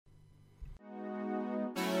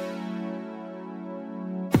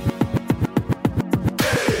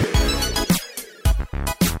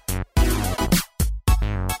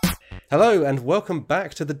Hello and welcome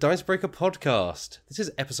back to the Dicebreaker podcast. This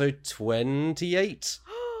is episode 28.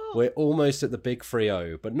 We're almost at the big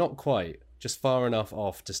 3-0, but not quite. Just far enough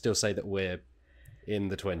off to still say that we're in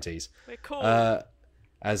the 20s. We're cool.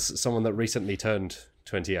 As someone that recently turned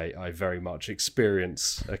 28, I very much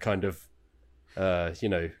experience a kind of,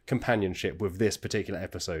 companionship with this particular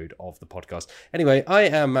episode of the podcast. Anyway, I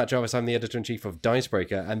am Matt Jarvis. I'm the editor-in-chief of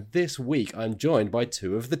Dicebreaker, and this week I'm joined by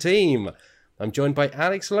two of the team. I'm joined by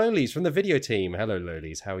Alex Lowleys from the video team. Hello,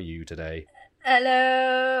 Lowleys. How are you today?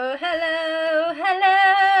 Hello.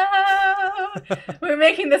 We're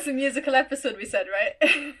making this a musical episode, we said,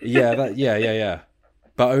 right? Yeah.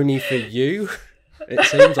 But only for you, it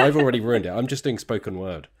seems. I've already ruined it. I'm just doing spoken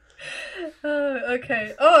word. Oh,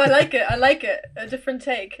 okay. Oh, I like it. A different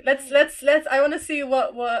take. Let's. I want to see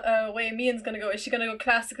what way Mian's gonna go. Is she gonna go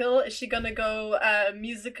classical? Is she gonna go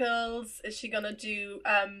musicals? Is she gonna do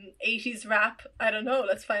 80s rap? I don't know.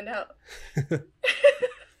 Let's find out.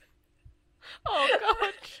 Oh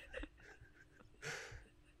god.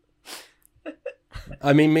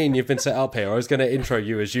 I mean, Mian, you've been set up here. I was going to intro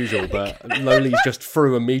you as usual, but Lowleys just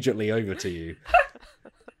threw immediately over to you.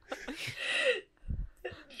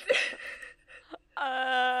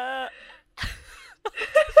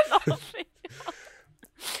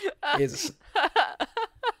 It's...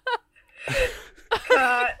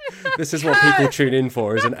 This is what people tune in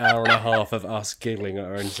for, is an hour and a half of us giggling at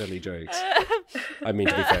our own silly jokes. I mean,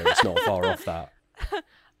 to be fair, it's not far off that.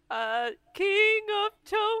 King of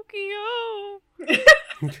Tokyo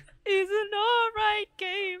is an alright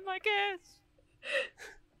game, I guess.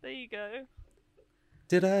 There you go.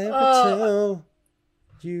 Did I ever tell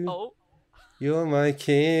you? Oh. You're my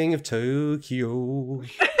king of Tokyo.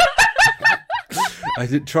 I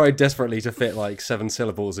tried desperately to fit like 7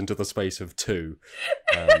 syllables into the space of 2.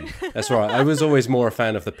 That's right. I was always more a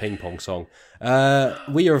fan of the ping pong song.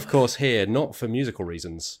 We are, of course, here not for musical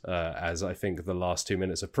reasons, as I think the last 2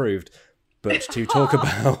 minutes have proved, but to talk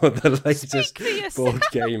about the latest board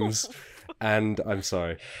games. And I'm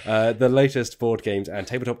sorry, the latest board games and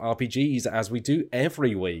tabletop RPGs, as we do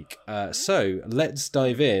every week. So let's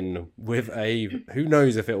dive in with who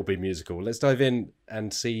knows if it'll be musical. Let's dive in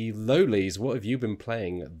and see, Lowleys, what have you been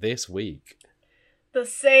playing this week? The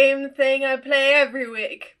same thing I play every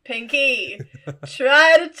week. Pinky.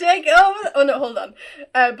 Try to take over. Oh no, hold on.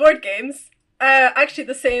 Board games. Actually,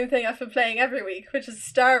 the same thing I've been playing every week, which is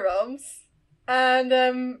Star Realms. And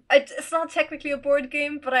it's not technically a board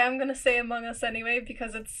game, but I am gonna say Among Us anyway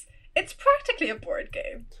because it's practically a board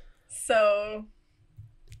game. So,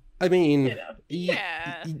 I mean, you know.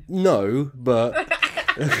 Yeah. No, but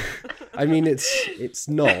I mean it's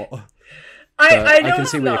not. I know I can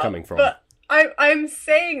see where you're coming from. But I'm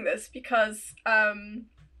saying this because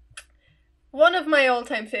one of my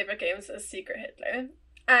all-time favorite games is Secret Hitler,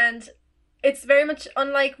 and it's very much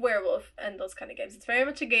unlike Werewolf and those kind of games. It's very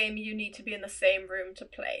much a game you need to be in the same room to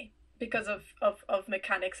play because of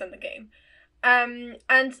mechanics in the game.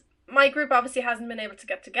 And my group obviously hasn't been able to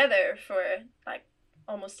get together for like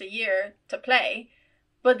almost a year to play,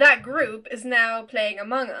 but that group is now playing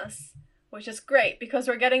Among Us, which is great because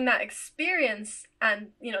we're getting that experience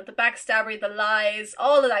and, you know, the backstabbery, the lies,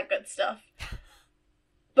 all of that good stuff.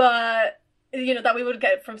 But you know, that we would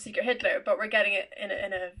get from Secret Hitler, but we're getting it in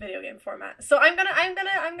a video game format. So I'm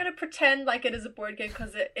gonna pretend like it is a board game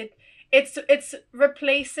because it's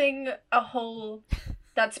replacing a hole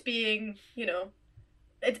that's being, you know,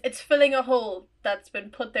 it's filling a hole that's been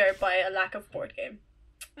put there by a lack of board game.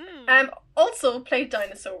 Also played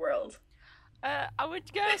Dinosaur World. I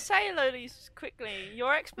would go say, Lowleys, quickly,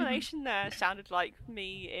 your explanation there sounded like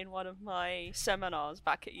me in one of my seminars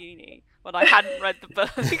back at uni when I hadn't read the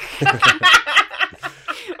book.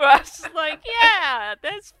 Where I was just like, yeah,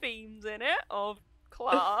 there's themes in it of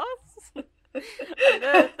class. And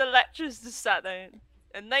the lecturers just sat there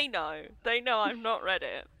and they know I've not read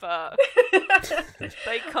it, but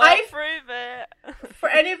they can't prove it. For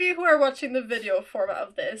any of you who are watching the video format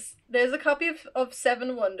of this, there's a copy of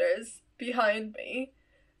Seven Wonders behind me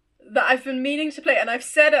that I've been meaning to play, and I've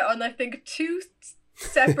said it on I think 2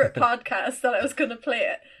 separate podcasts that I was going to play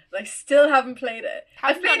it, and I still haven't played it.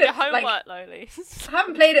 I've played your homework, Lowleys. I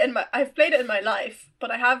haven't played it I've played it in my life,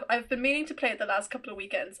 but I've been meaning to play it the last couple of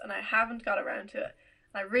weekends, and I haven't got around to it.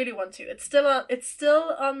 I really want to. It's still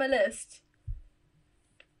on my list.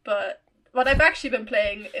 But what I've actually been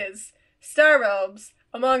playing is Star Realms,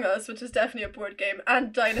 Among Us, which is definitely a board game,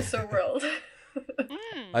 and Dinosaur World.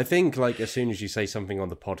 I think, like, as soon as you say something on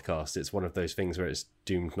the podcast, it's one of those things where it's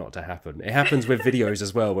doomed not to happen. It happens with videos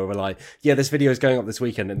as well, where we're like, yeah, this video is going up this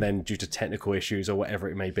weekend, and then due to technical issues or whatever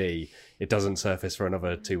it may be, it doesn't surface for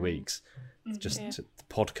another 2 weeks. just Yeah. the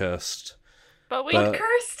podcast. But we But-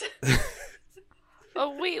 Cursed.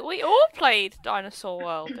 we all played Dinosaur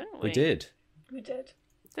World, didn't we? We did. We did.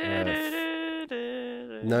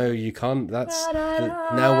 No, you can't.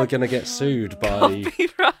 Now we're gonna get sued by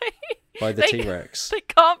Copyright. the They- T-Rex. They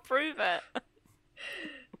can't prove it.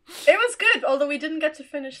 It was good, although we didn't get to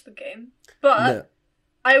finish the game. But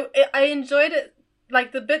No, I enjoyed it.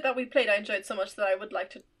 Like the bit that we played, I enjoyed so much that I would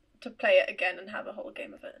like to play it again and have a whole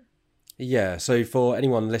game of it. yeah, so for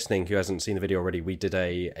anyone listening who hasn't seen the video already, we did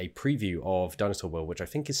a preview of Dinosaur World, which I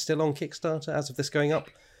think is still on Kickstarter as of this going up,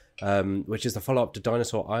 which is the follow-up to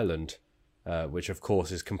Dinosaur Island, which of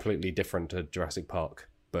course is completely different to Jurassic Park,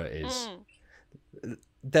 but is...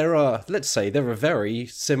 There are very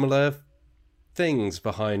similar things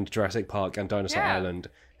behind Jurassic Park and Dinosaur Yeah. Island,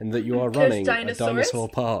 in that you are There's running a dinosaurs. dinosaur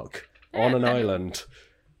park on an island.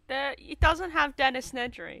 It doesn't have Dennis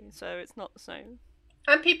Nedry, so it's not the same.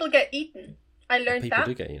 And people get eaten. I learned People that.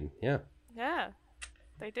 do get in, yeah. Yeah,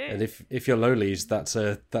 they do. And if you're lowlies,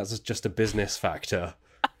 that's just a business factor.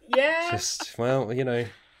 Yeah. Just well, you know,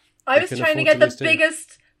 I they was can trying to afford get to the lose too.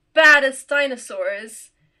 biggest, baddest dinosaurs,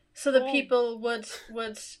 so the Oh. people would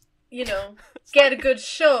you know get a good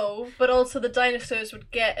show, but also the dinosaurs would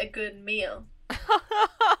get a good meal.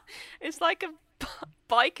 It's like a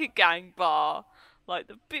biker gang bar. Like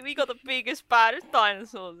we got the biggest, baddest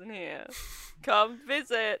dinosaurs in here. Come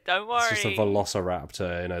visit. Don't worry. it's just a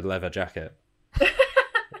velociraptor in a leather jacket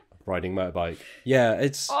riding motorbike. Yeah,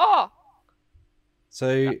 it's Oh,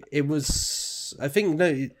 so it was. I think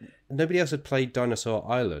nobody else had played Dinosaur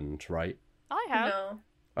Island, right? I have. No.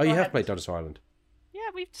 Oh, you I have hadn't. played Dinosaur Island. Yeah,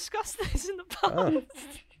 we've discussed this in the past. Oh.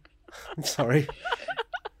 I'm sorry,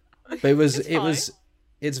 but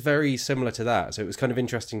it's very similar to that. So it was kind of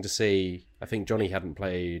interesting to see. I think Johnny hadn't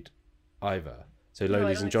played either. So No, I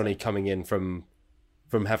Lolies don't and think Johnny so. coming in from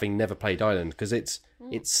having never played Island, because it's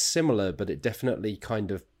similar, but it definitely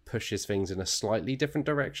kind of pushes things in a slightly different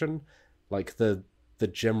direction. Like the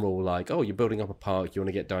general, like, oh, you're building up a park, you want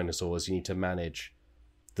to get dinosaurs, you need to manage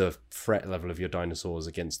the threat level of your dinosaurs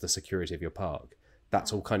against the security of your park.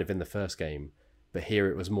 That's all kind of in the first game. But here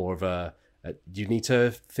it was more of a you need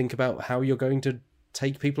to think about how you're going to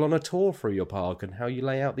take people on a tour through your park and how you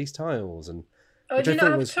lay out these tiles. And Oh, Which do I you thought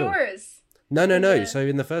not have was cool. tours? no. Yeah. So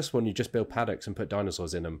in the first one, you just build paddocks and put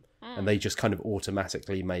dinosaurs in them, and they just kind of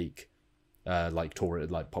automatically make like tour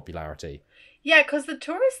like popularity. Yeah, because the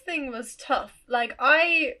tourist thing was tough. Like,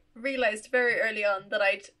 I realized very early on that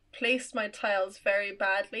I'd placed my tiles very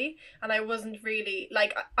badly, and I wasn't really...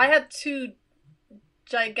 Like, I had two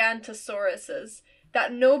Gigantosauruses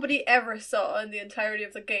that nobody ever saw in the entirety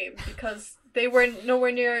of the game because they were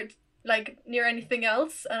nowhere near anything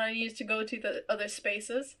else, and I needed to go to the other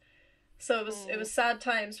spaces. So it was sad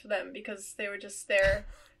times for them because they were just there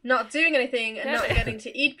not doing anything and Yeah, not they- getting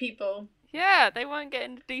to eat people. Yeah, they weren't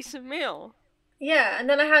getting a decent meal. Yeah, and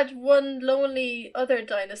then I had one lonely other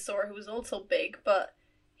dinosaur who was also big, but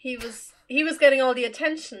he was getting all the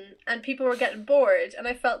attention and people were getting bored, and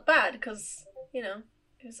I felt bad because, you know,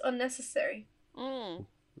 it was unnecessary. Yeah,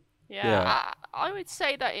 Yeah. I would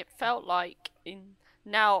say that it felt like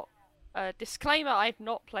now. Disclaimer: I've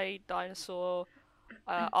not played Dinosaur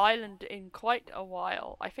Island in quite a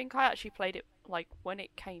while. I think I actually played it like when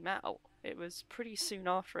it came out. It was pretty soon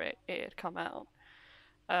after it had come out.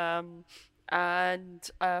 And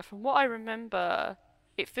from what I remember,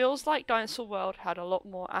 it feels like Dinosaur World had a lot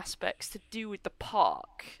more aspects to do with the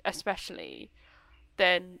park, especially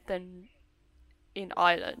than in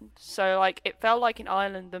Island. So like it felt like in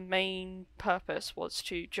Island the main purpose was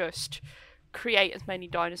to just create as many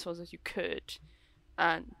dinosaurs as you could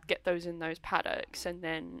and get those in those paddocks and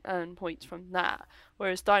then earn points from that.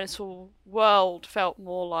 Whereas Dinosaur World felt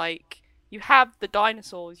more like you have the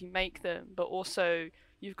dinosaurs, you make them, but also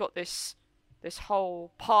you've got this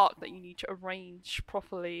whole park that you need to arrange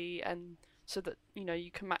properly, and so that you know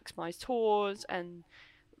you can maximize tours, and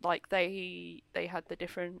like they had the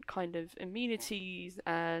different kind of amenities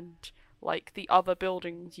and like the other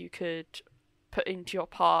buildings you could put into your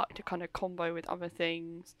park to kind of combo with other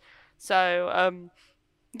things. So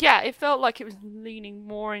yeah, it felt like it was leaning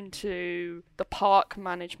more into the park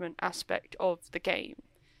management aspect of the game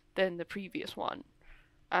than the previous one.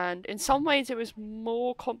 And in some ways it was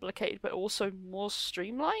more complicated but also more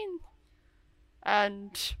streamlined.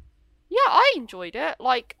 And yeah, I enjoyed it.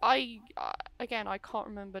 Like again, I can't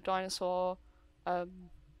remember Dinosaur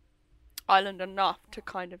Island enough to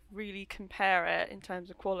kind of really compare it in terms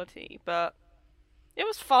of quality, but it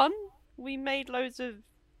was fun. We made loads of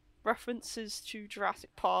references to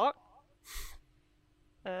Jurassic Park.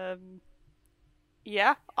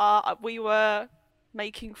 Yeah, we were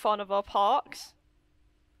making fun of our parks.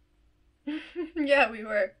 Yeah, we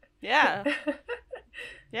were. Yeah.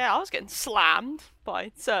 Yeah, I was getting slammed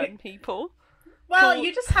by certain people. Well, Cool.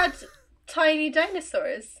 you just had tiny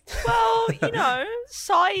dinosaurs. Well,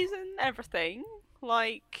 size and everything.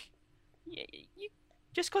 Like, you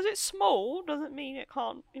just because it's small doesn't mean it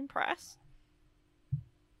can't impress.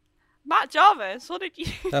 Matt Jarvis, what did you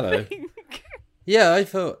Hello. think? Yeah, I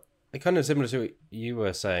thought kind of similar to what you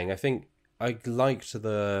were saying. I think I liked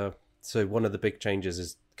so one of the big changes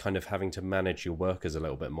is kind of having to manage your workers a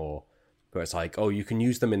little bit more. Where it's like, oh, you can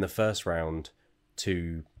use them in the first round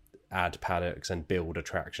to add paddocks and build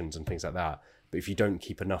attractions and things like that. But if you don't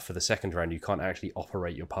keep enough for the second round, you can't actually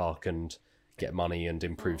operate your park and get money and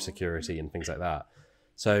improve security and things like that.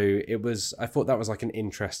 So I thought that was like an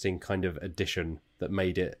interesting kind of addition that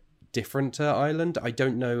made it different to Island. I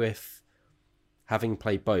don't know if, having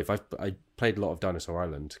played both, I played a lot of Dinosaur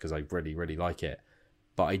Island because I really, really like it.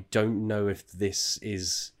 But I don't know if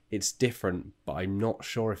it's different, but I'm not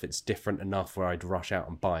sure if it's different enough where I'd rush out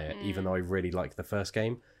and buy it, even though I really like the first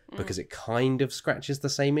game, because it kind of scratches the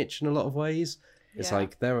same itch in a lot of ways. It's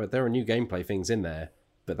like there are new gameplay things in there,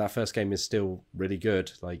 but that first game is still really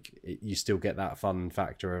good. Like you still get that fun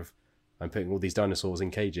factor of I'm putting all these dinosaurs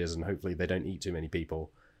in cages and hopefully they don't eat too many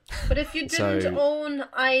people. But if you didn't own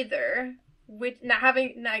either,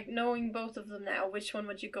 knowing both of them now, which one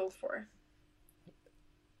would you go for?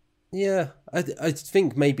 Yeah, I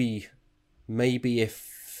think maybe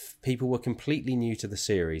if people were completely new to the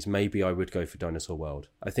series, maybe I would go for Dinosaur World.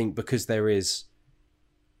 I think because there is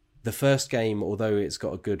the first game, although it's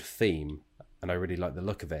got a good theme and I really like the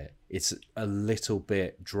look of it, it's a little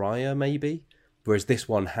bit drier maybe, whereas this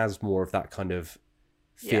one has more of that kind of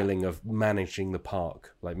feeling of managing the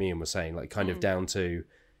park, like Mian was saying, like kind of down to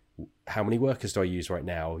how many workers do I use right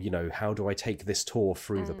now? How do I take this tour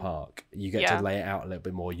through the park? You get to lay it out a little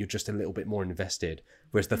bit more. You're just a little bit more invested.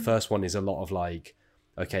 Whereas the first one is a lot of like,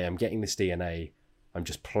 okay, I'm getting this DNA. I'm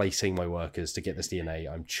just placing my workers to get this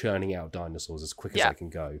DNA. I'm churning out dinosaurs as quick as I can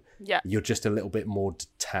go. Yeah. You're just a little bit more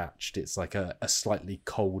detached. It's like a slightly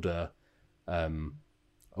colder,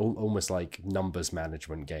 almost like numbers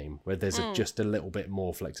management game where there's just a little bit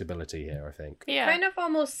more flexibility here, I think. Yeah. Kind of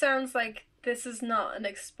almost sounds like this is not an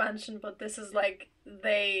expansion, but this is like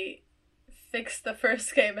they fixed the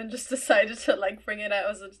first game and just decided to like bring it out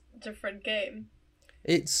as a different game.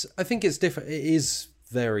 I think it's different. It is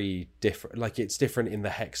very different. Like it's different in the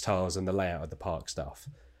hex tiles and the layout of the park stuff.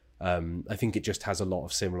 I think it just has a lot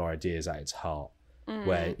of similar ideas at its heart,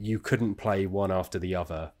 where you couldn't play one after the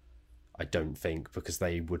other, I don't think, because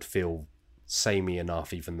they would feel samey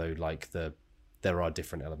enough, even though like there are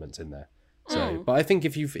different elements in there. So, but I think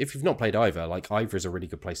if you've not played either, like either is a really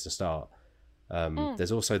good place to start.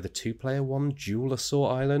 There's also the 2-player one,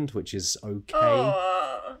 Duelosaur Island, which is okay.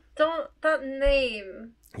 Oh, don't that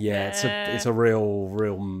name. Yeah, it's a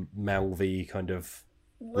real mouthy kind of.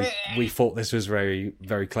 We thought this was very,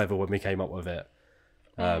 very clever when we came up with it.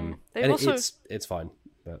 And it's fine,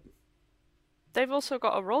 but They've also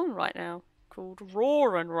got a run right now called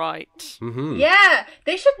Roar and Right. Mm-hmm. Yeah,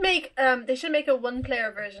 they should make a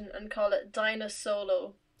 1-player version and call it Dino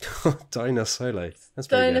Solo. Dino Solo. That's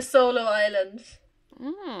pretty Dino good. Solo Island.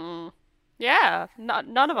 Yeah,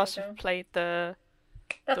 none of us have played the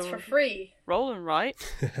That's for free. Roll and Right.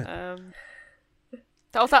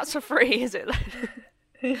 Oh, that's for free, is it?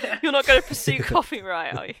 You're not going to pursue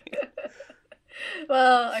copyright, are you?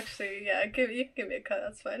 Well, actually, yeah, you can give me a cut.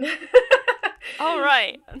 That's fine. Oh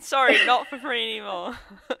right, I'm sorry, not for free anymore.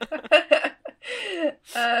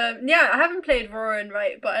 Yeah, I haven't played Roar and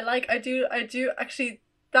Right, but I do actually,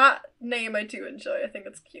 that name I do enjoy. I think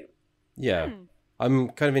it's cute. Yeah. I'm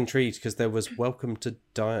kind of intrigued because there was Welcome to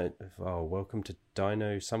Dino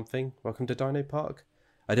something. Welcome to Dino Park.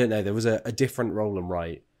 I don't know. There was a different Roll and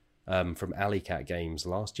Write from Alley Cat Games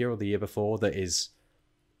last year or the year before that is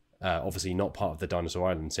obviously not part of the Dinosaur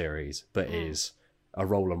Island series, but is a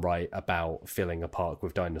Roll and Write about filling a park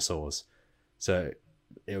with dinosaurs. So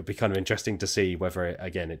it would be kind of interesting to see whether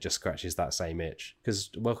it just scratches that same itch. Because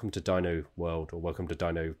Welcome to Dino World or Welcome to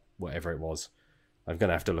Dino whatever it was, I'm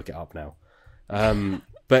gonna have to look it up now.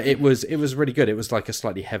 But it was really good. It was like a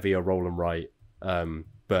slightly heavier Roll and Write,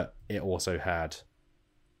 but it also had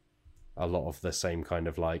a lot of the same kind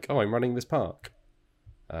of like, oh, I'm running this park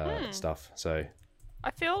stuff. So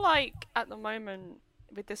I feel like at the moment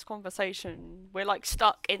with this conversation, we're like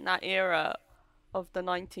stuck in that era of the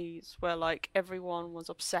 90s where like everyone was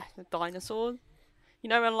obsessed with dinosaurs.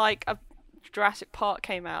 When like a Jurassic Park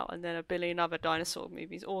came out and then a billion other dinosaur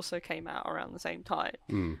movies also came out around the same time.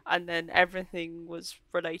 And then everything was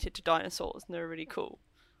related to dinosaurs and they were really cool.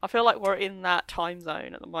 I feel like we're in that time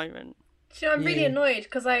zone at the moment. Do you know, I'm really Yeah. annoyed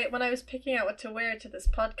because when I was picking out what to wear to this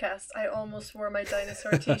podcast, I almost wore my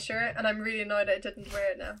dinosaur t-shirt, and I'm really annoyed I didn't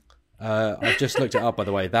wear it now. I've just looked it up, by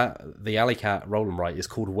the way. The Alley Cat Roll and Write is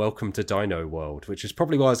called Welcome to Dino World, which is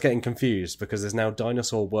probably why I was getting confused, because there's now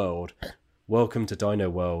Dinosaur World, Welcome to Dino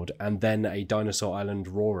World, and then a Dinosaur Island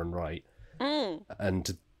Roar and Write.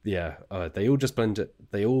 And yeah, they all just blend.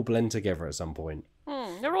 They all blend together at some point.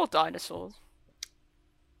 They're all dinosaurs.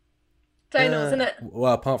 Dinos, isn't it?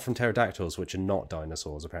 Well, apart from pterodactyls, which are not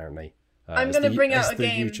dinosaurs, apparently. I'm as gonna the- bring out as a the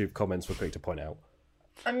game. YouTube comments were quick to point out.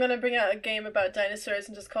 I'm gonna bring out a game about dinosaurs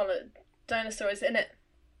and just call it Dinosaurs in It.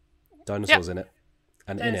 Dinosaurs in it,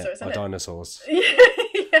 and Dinosaurs in in it it. are dinosaurs.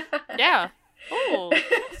 Yeah. Yeah. Oh,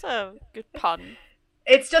 that's a good pun.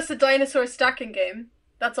 It's just a dinosaur stacking game.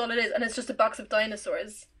 That's all it is, and it's just a box of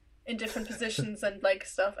dinosaurs in different positions and like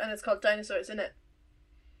stuff, and it's called Dinosaurs in It.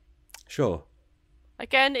 Sure.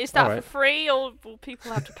 Again, is that Alright. for free, or will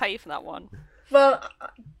people have to pay for that one? Well,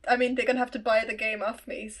 I mean, they're gonna have to buy the game off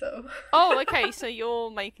me, so Oh, okay, so you're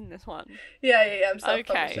making this one. yeah. I'm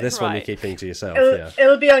self-publishing. Okay. So this one you're Right. keeping to yourself, It'll, yeah.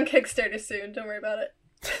 it'll be on Kickstarter soon. Don't worry about it.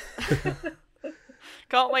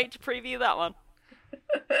 Can't wait to preview that one.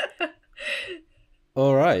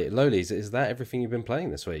 All right, Lolies, is that everything you've been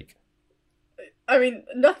playing this week? I mean,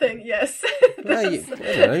 nothing. Yes. Well, I don't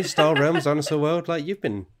know, Star Realms, Dinosaur World. Like you've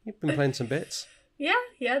been playing some bits. yeah.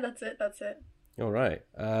 That's it. All right,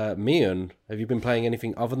 Mian, have you been playing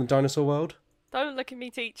anything other than Dinosaur World? Don't look at me,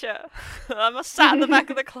 teacher. I'm sat at the back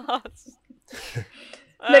of the class.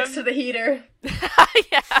 Next to the heater.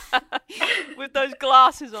 Yeah. With those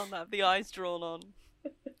glasses on that have the eyes drawn on.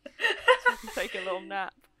 So I can take a little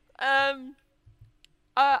nap.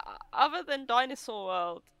 Other than Dinosaur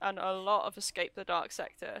World and a lot of Escape the Dark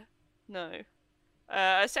Sector, no.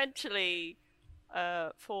 Essentially,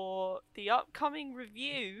 for the upcoming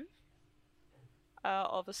review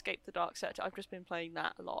of Escape the Dark Sector, I've just been playing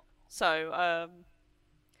that a lot. So,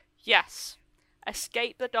 yes,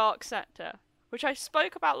 Escape the Dark Sector, which I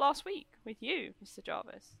spoke about last week with you, Mr.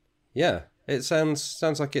 Jarvis. Yeah, it sounds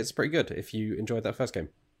like it's pretty good. If you enjoyed that first game,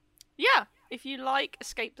 Yeah, if you like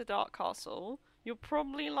Escape the Dark Castle, you'll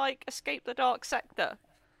probably like Escape the Dark Sector.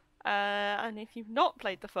 And if you've not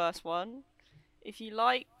played the first one, if you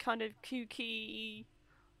like kind of kooky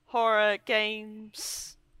horror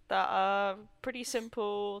games that are pretty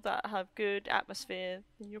simple, that have good atmosphere,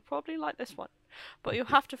 then you'll probably like this one. But you'll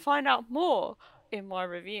have to find out more in my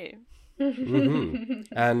review.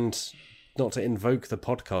 and not to invoke the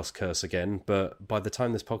podcast curse again, but by the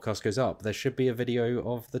time this podcast goes up, there should be a video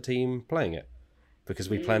of the team playing it, because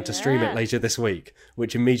we plan to stream it Yeah. later this week,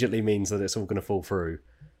 which immediately means that it's all going to fall through.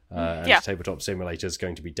 And Yeah. Tabletop Simulator is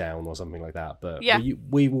going to be down or something like that, but Yeah.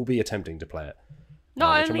 we will be attempting to play it.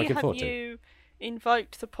 Not which I'm only looking have forward to. you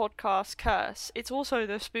invoked the podcast curse, it's also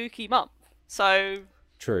the spooky month. So,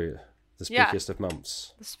 True, the Yeah. spookiest of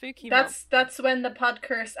months. the spooky month. That's when the pod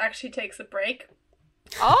curse actually takes a break.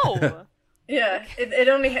 Oh! Yeah, it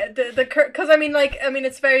only the curse, because I mean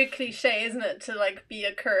it's very cliche, isn't it, to like be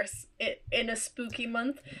a curse in a spooky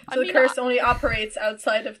month. I So mean, the curse only operates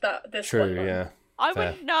outside of this one True, month. yeah. I Fair.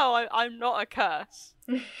 wouldn't know. I'm not a curse.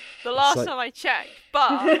 The last like- time I checked,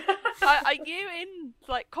 but are you in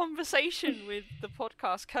like conversation with the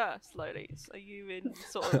podcast curse, Lolies? Are you in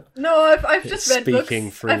sort of? No, I've just read Speaking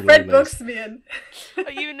books. through I've read Lola's. books, man.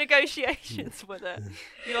 Are you in negotiations with it?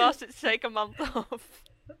 You asked it to take a month off.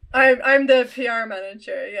 I'm the PR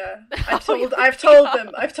manager. Yeah, Oh, you're the I've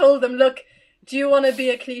told them. Look, do you want to be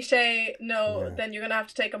a cliche? No, then you're gonna have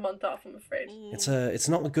to take a month off. I'm afraid. It's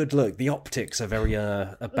not a good look. The optics are very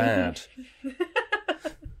are bad.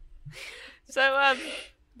 So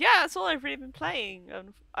yeah, that's all I've really been playing.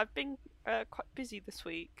 I've been quite busy this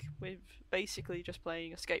week with basically just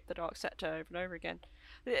playing Escape the Dark Sector over and over again.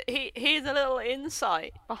 Here's a little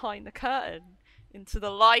insight behind the curtain into the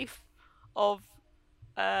life of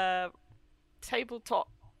tabletop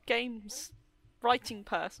games writing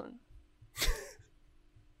person.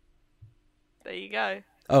 There you go.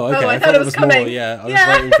 Oh, okay. Oh, I thought it was more. coming. Yeah, I was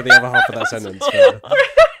Yeah. waiting for the other half of that sentence. But...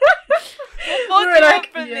 What We do were you like,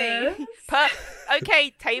 want from yes. me?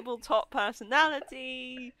 Okay, tabletop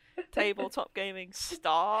personality, tabletop gaming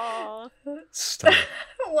star. Stop.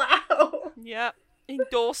 Wow. Yep.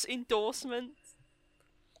 Endorsement.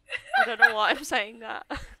 I don't know why I'm saying that.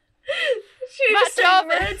 She's Matt just saying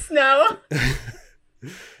Jarvis. words now.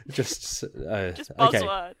 Just Okay.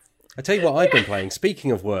 buzzwords. I tell you what I've been playing.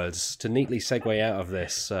 Speaking of words, to neatly segue out of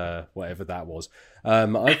this, whatever that was,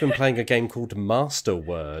 I've been playing a game called Master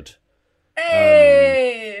Word.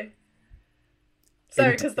 Hey.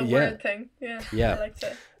 Sorry, because the yeah. word thing. Yeah. Yeah. I liked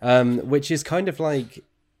it. Which is kind of like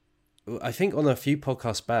I think on a few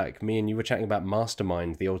podcasts back, me and you were chatting about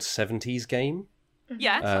Mastermind, the old 70s game,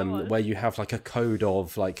 Yes, I was. where you have like a code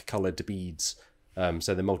of like coloured beads.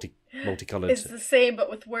 So they're multicoloured. It's the same but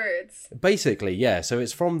with words. Basically, yeah. So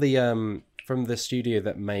it's from the studio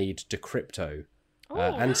that made Decrypto.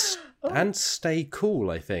 And Stay Cool,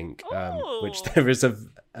 I think, which there is a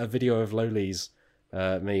video of Loli's,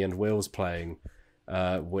 me and Will's playing,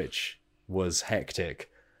 which was hectic.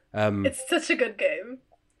 It's such a good game.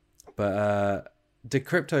 But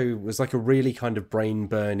Decrypto was like a really kind of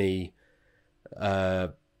brain-burny,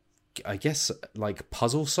 I guess, like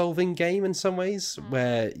puzzle-solving game in some ways,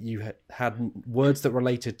 where you had words that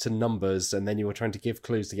related to numbers, and then you were trying to give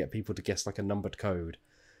clues to get people to guess like a numbered code.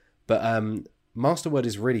 But Masterword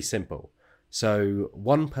is really simple. So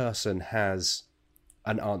one person has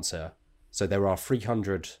an answer. So there are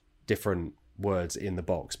 300 different words in the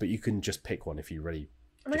box, but you can just pick one if you really.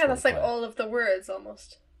 Oh my god, that's like all of the words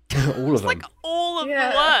almost. All of them. Like all of the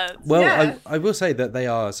words. Well, yeah. I will say that they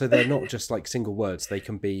are, so they're not just like single words. They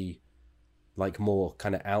can be like more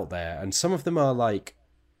kind of out there. And some of them are like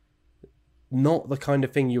not the kind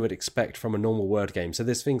of thing you would expect from a normal word game. So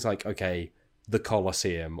there's things like, okay, the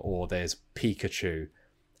Colosseum, or there's Pikachu.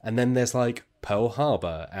 And then there's like Pearl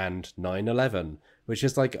Harbor and 9/11, which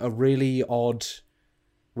is like a really odd.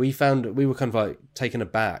 We were kind of like taken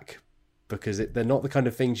aback because they're not the kind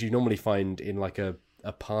of things you normally find in like a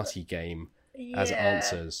party game as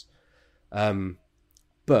answers.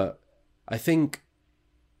 But I think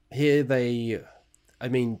here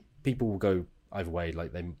people will go either way,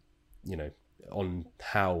 like they, on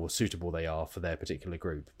how suitable they are for their particular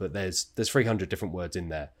group. But there's 300 different words in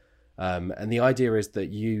there. And the idea is that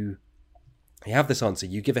you have this answer,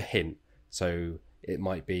 you give a hint. So it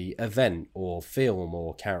might be event or film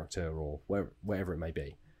or character or wherever it may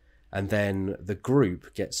be. And then the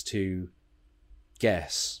group gets to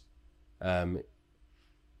guess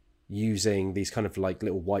using these kind of like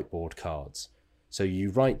little whiteboard cards. So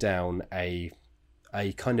you write down a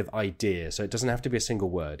kind of idea. So it doesn't have to be a single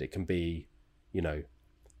word. It can be,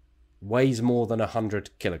 weighs more than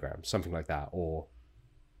 100 kilograms, something like that, or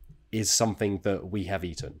is something that we have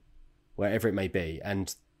eaten, wherever it may be.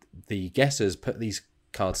 And the guessers put these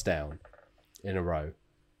cards down in a row,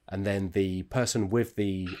 and then the person with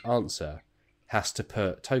the answer has to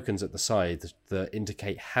put tokens at the side that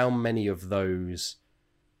indicate how many of those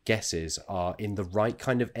guesses are in the right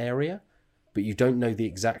kind of area, but you don't know the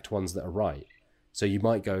exact ones that are right. So you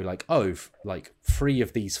might go like, like 3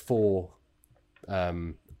 of these 4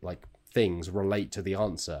 like things relate to the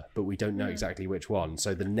answer, but we don't know exactly which one.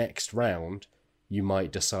 So the next round, you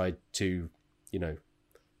might decide to,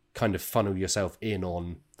 kind of funnel yourself in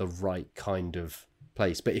on the right kind of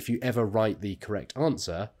place. But if you ever write the correct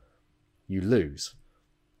answer, you lose.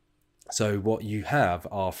 So what you have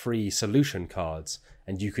are 3 solution cards,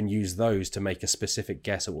 and you can use those to make a specific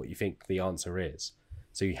guess at what you think the answer is.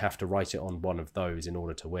 So you have to write it on one of those in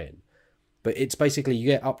order to win. But it's basically, you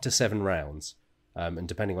get up to 7 rounds, and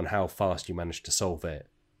depending on how fast you manage to solve it,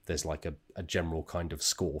 there's like a general kind of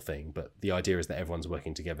score thing. But the idea is that everyone's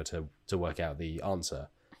working together to work out the answer.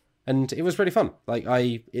 And it was really fun.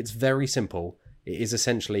 It's very simple. It is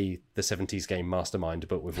essentially the 70s game Mastermind,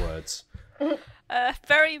 but with words.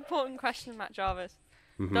 Very important question, Matt Jarvis.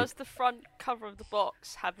 Mm-hmm. Does the front cover of the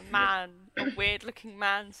box have a weird-looking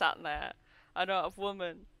man sat there, and not a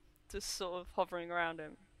woman just sort of hovering around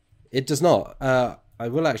him? It does not. I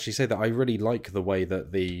will actually say that I really like the way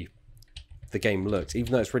that the game looks,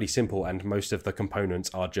 even though it's really simple and most of the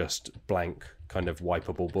components are just blank kind of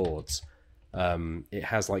wipeable boards. It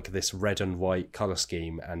has like this red and white color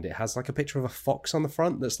scheme, and it has like a picture of a fox on the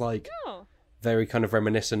front that's like very kind of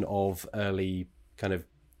reminiscent of early kind of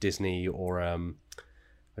Disney, or I'm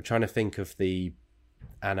trying to think of the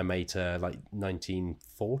animator, like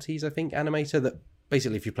 1940s I think animator, that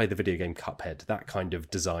basically if you play the video game Cuphead, that kind of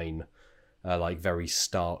design, like very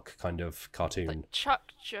stark kind of cartoon. Like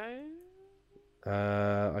Chuck Jones?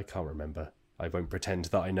 I can't remember. I won't pretend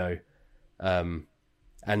that I know.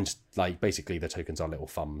 And like basically the tokens are little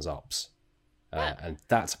thumbs ups. And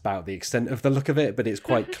that's about the extent of the look of it, but it's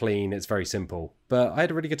quite clean. It's very simple. But I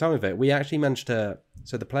had a really good time with it. We actually managed to...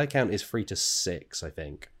 So the player count is 3 to 6, I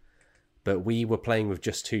think. But we were playing with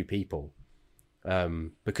just 2 people.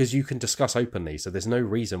 Because you can discuss openly, so there's no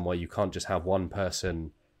reason why you can't just have one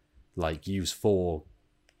person like use 4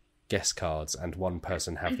 guess cards and one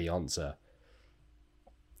person have the answer.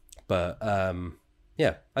 But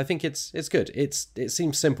yeah, I think it's good. It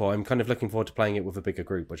seems simple. I'm kind of looking forward to playing it with a bigger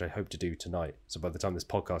group, which I hope to do tonight. So by the time this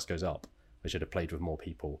podcast goes up, I should have played with more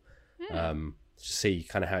people. see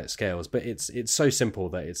kind of how it scales. But it's so simple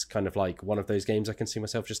that it's kind of like one of those games I can see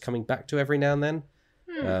myself just coming back to every now and then.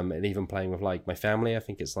 And even playing with like my family. I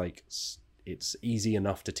think it's like it's easy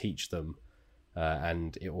enough to teach them,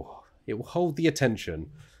 and it will hold the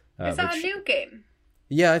attention. Is that a new game?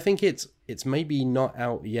 Yeah, I think it's maybe not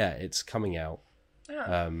out yet. It's coming out.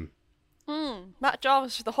 Matt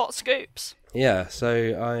Jarvis with the hot scoops. Yeah,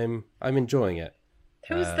 so I'm enjoying it.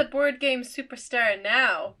 Who's the board game superstar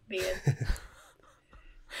now, Ian?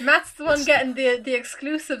 Matt's the one getting the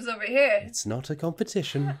exclusives over here. It's not a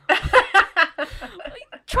competition.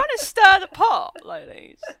 Trying to stir the pot,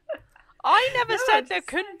 ladies. I never said there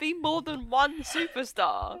couldn't be more than one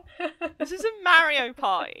superstar. This is a Mario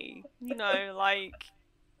Party. You know, like,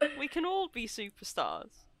 we can all be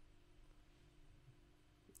superstars.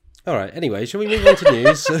 Alright, anyway, shall we move on to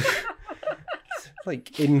news?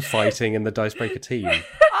 Like infighting in the Dicebreaker team. I'm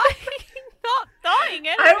not dying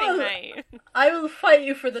anything, mate. I will fight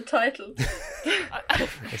you for the title.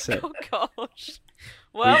 That's it. Oh gosh.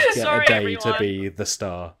 Well, We get sorry a day everyone. to be the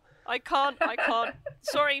star. I can't.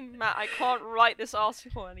 Sorry, Matt. I can't write this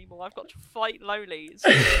article anymore. I've got to fight lowlies.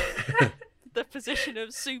 The position of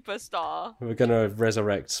superstar. We're gonna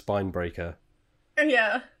resurrect Spinebreaker.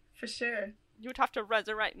 Yeah, for sure. You would have to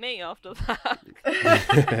resurrect me after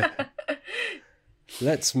that.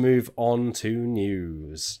 Let's move on to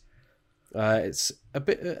news. It's a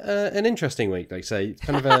bit an interesting week, like I say,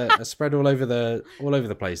 kind of a spread all over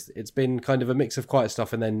the place. It's been kind of a mix of quiet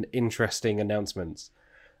stuff and then interesting announcements.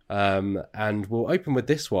 And we'll open with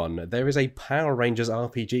this one. There is a Power Rangers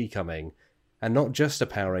RPG coming, and not just a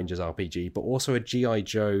Power Rangers RPG, but also a G.I.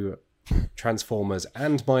 Joe, Transformers,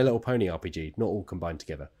 and My Little Pony RPG, not all combined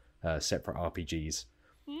together, separate RPGs.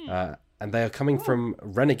 And they are coming from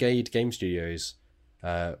Renegade Game Studios,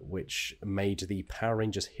 which made the Power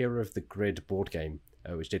Rangers Hero of the Grid board game,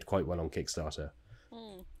 which did quite well on Kickstarter.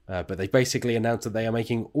 But they basically announced that they are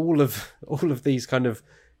making all of these kind of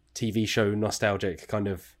TV show nostalgic kind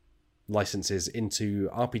of licenses into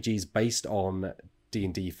RPGs based on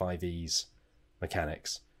D&D 5e's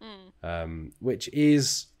mechanics, which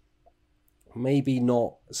is maybe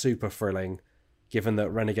not super thrilling, given that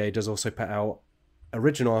Renegade has also put out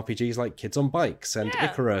original RPGs like Kids on Bikes and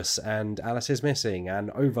Icarus and Alice is Missing and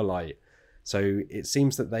Overlight. So it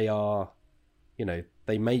seems that they are,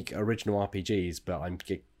 they make original RPGs,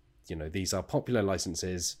 but these are popular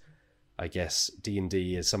licenses. I guess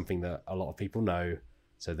D&D is something that a lot of people know,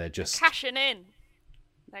 so they're just cashing in.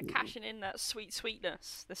 They're cashing in that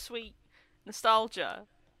sweetness, the sweet nostalgia.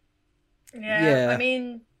 Yeah, I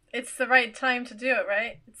mean, it's the right time to do it,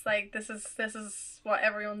 right? It's like this is what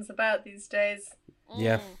everyone's about these days.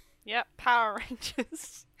 Yeah, Power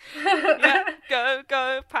Rangers. Yeah,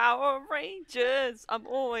 go Power Rangers. I'm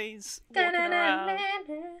always walking around.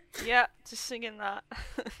 Yeah, just singing that.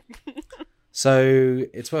 So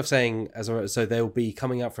it's worth saying, so they'll be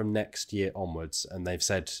coming out from next year onwards, and they've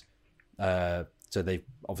said, so they've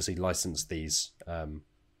obviously licensed these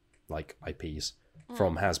like IPs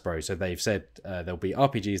from Hasbro. So they've said there'll be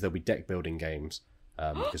RPGs, there'll be deck building games,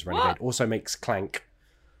 because Renegade also makes Clank,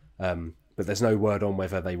 but there's no word on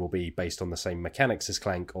whether they will be based on the same mechanics as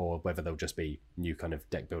Clank or whether they'll just be new kind of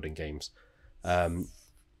deck building games.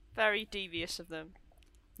 Very devious of them.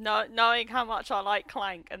 Knowing how much I like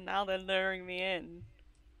Clank, and now they're luring me in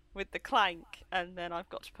with the Clank, and then I've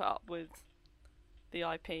got to put up with the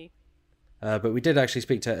IP. But we did actually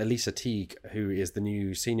speak to Elisa Teague, who is the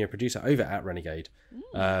new senior producer over at Renegade,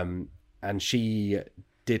 and she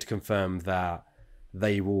did confirm that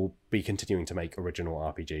they will be continuing to make original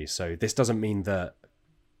RPGs. So this doesn't mean that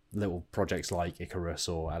little projects like Icarus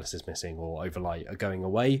or Alice is Missing or Overlight are going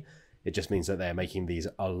away. It just means that they're making these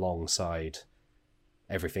alongside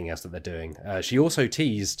everything else that they're doing. She also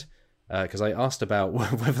teased, because I asked about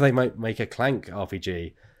whether they might make a Clank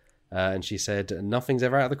RPG, and she said nothing's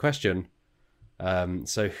ever out of the question.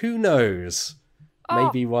 So who knows?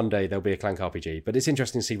 Maybe one day there'll be a Clank RPG. But it's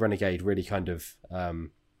interesting to see Renegade really kind of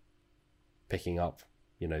picking up,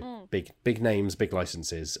 big names, big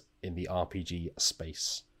licenses in the RPG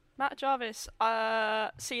space. Matt Jarvis,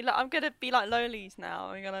 see, look, I'm going to be like Lolies now.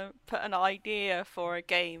 I'm going to put an idea for a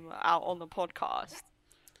game out on the podcast.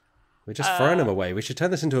 We're just throwing them away. We should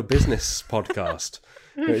turn this into a business podcast.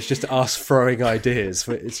 It's just us throwing ideas.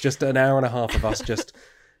 It's just an hour and a half of us just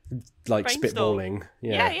like spitballing.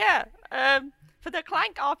 Yeah. For the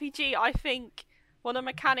Clank RPG, I think one of the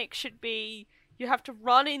mechanics should be you have to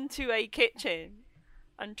run into a kitchen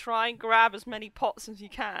and try and grab as many pots as you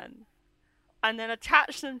can, and then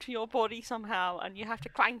attach them to your body somehow, and you have to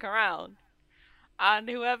clank around. And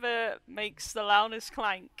whoever makes the loudest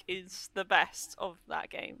clank is the best of that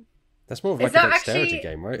game. That's more of Is like a that dexterity actually-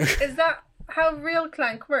 game, right? Is that how real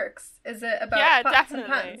Clank works? Is it about Yeah, pots and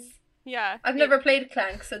definitely. pans? Yeah. I've never played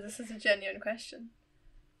Clank, so this is a genuine question.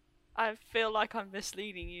 I feel like I'm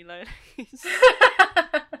misleading you, ladies.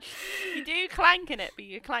 You do clank in it, but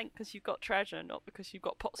you clank because you've got treasure, not because you've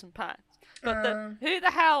got pots and pans. But who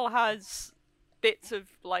the hell has bits of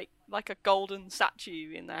like a golden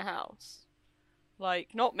statue in their house? Like,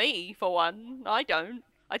 not me, for one. I don't.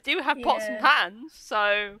 I do have pots and Yeah. pans,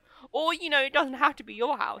 so... Or, it doesn't have to be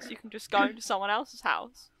your house. You can just go into someone else's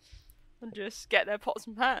house and just get their pots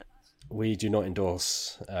and pans. We do not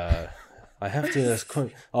endorse. I have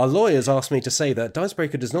to. Our lawyers asked me to say that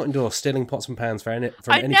Dicebreaker does not endorse stealing pots and pans from I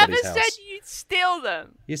anybody's never house. said you'd steal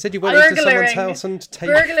them. You said you went into someone's Burglaring. house and take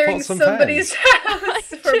Burglaring pots and somebody's pans.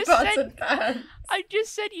 house I for just pots said- and pans. I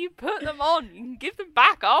just said you put them on. You can give them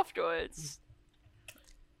back afterwards.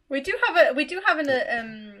 We do have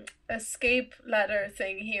an escape ladder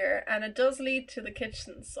thing here, and it does lead to the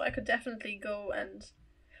kitchen, so I could definitely go and.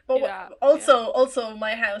 But Yeah, also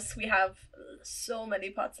my house, we have so many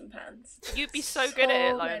pots and pans. You'd be so good at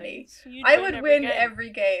it, So many. Lonies. You'd I would win game. every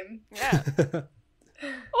game. Yeah.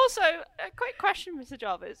 Also, a quick question, Mr.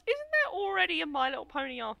 Jarvis. Isn't there already a My Little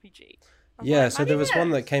Pony RPG? Yeah, so there was Yes. one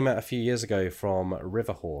that came out a few years ago from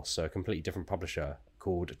Riverhorse, so a completely different publisher,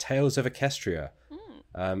 called Tales of Equestria,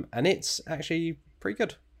 and it's actually pretty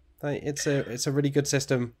good. It's a really good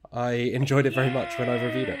system. I enjoyed it very much when I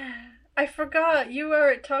reviewed it. I forgot you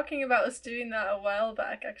were talking about us doing that a while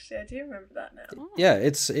back. Actually, I do remember that now. Yeah,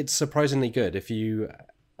 it's surprisingly good. If you,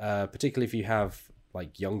 particularly if you have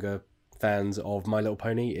like younger fans of My Little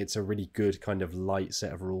Pony, it's a really good kind of light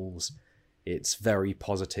set of rules. It's very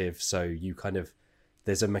positive, so you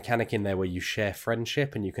there's a mechanic in there where you share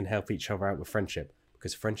friendship and you can help each other out with friendship,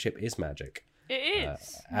 because friendship is magic. It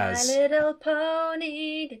is. My Little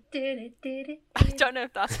Pony. I don't know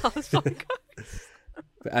if that's how the song goes.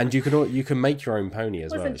 And you can make your own pony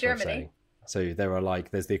as Was well. in is what I'm Germany. saying. So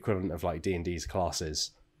there's the equivalent of like D&D's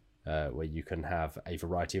classes, where you can have a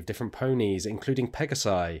variety of different ponies, including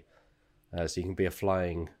Pegasi, so you can be a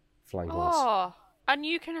flying horse. Oh, and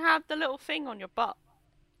you can have the little thing on your butt.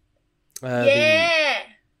 Yeah,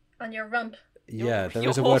 on your rump. Yeah, there your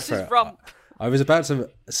was a word horse's for it. rump. I was about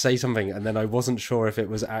to say something, and then I wasn't sure if it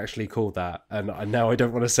was actually called that, and now I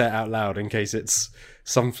don't want to say it out loud in case it's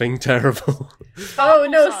something terrible. Oh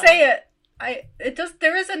no, Sorry. say it. It does.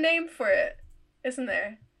 There is a name for it, isn't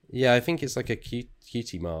there? Yeah, I think it's like a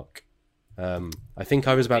cutie mark. I think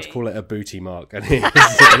I was about to call it a booty mark, and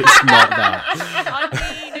it's not that.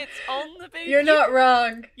 I mean, it's on the booty. You're not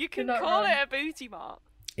wrong. You can You're not call wrong. it a booty mark.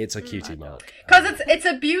 It's a cutie mark. Because it's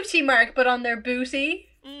a beauty mark, but on their booty.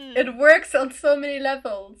 It works on so many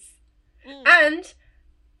levels. And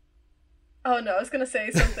oh no, I was gonna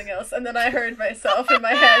say something else, and then I heard myself in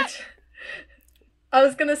my head. I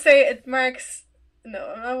was gonna say it marks. No,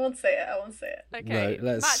 I won't say it. I won't say it. Okay, No,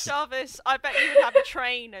 let's- Matt Jarvis, I bet you would have a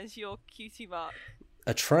train as your cutie mark.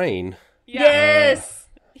 A train. Yeah. Yes.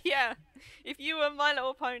 Yeah. If you were My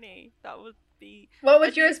Little Pony, that would be. What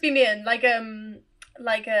would yours be, Mian? Like a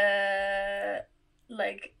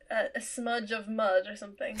smudge of mud or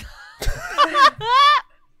something.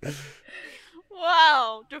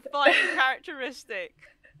 Wow, defining characteristic.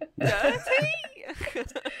 Dirty?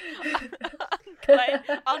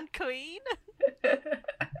 Unclean?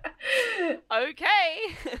 Okay.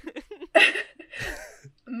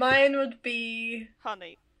 Mine would be.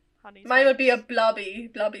 Honey. Honey's Mine would be a face.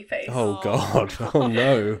 blobby face. Oh Oh. god. Oh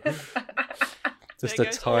no. Just There a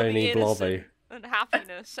goes all the tiny blobby. innocent and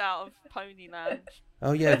happiness out of Ponyland.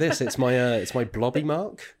 Oh yeah, it's my blobby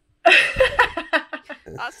mark.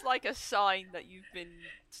 That's like a sign that you've been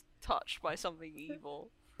touched by something evil.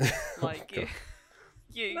 Like God.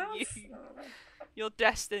 you're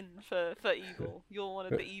destined for evil. You're one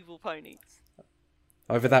of the evil ponies.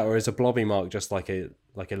 Either that or is a blobby mark just like a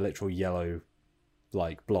literal yellow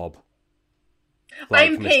like blob.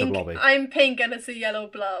 Like I'm Mr. pink. Blobby. I'm pink, and it's a yellow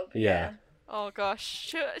blob. Yeah. Oh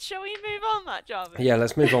gosh, shall we move on, Matt Jarvis? Yeah,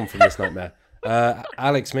 let's move on from this nightmare.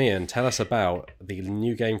 Alex Meehan, tell us about the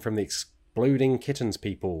new game from the Exploding Kittens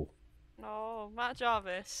people. Oh, Matt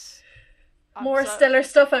Jarvis. I'm More so- stellar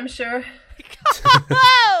stuff, I'm sure.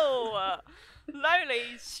 Oh! Lowly,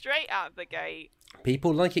 straight out the gate.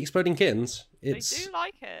 People like Exploding Kittens. They It's do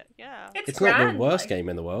like it, yeah. it's not grand, the worst like. game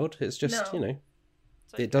in the world. It's just, No.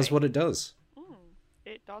 It's it does okay. what it does.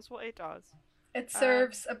 It does what it does. It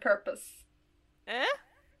serves a purpose. Eh?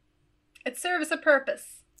 It serves a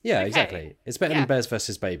purpose. Yeah, Okay. exactly. It's better Yeah. than Bears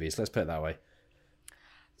versus Babies. Let's put it that way.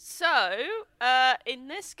 So, in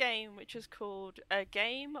this game, which is called A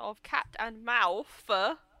Game of Cat and Mouth,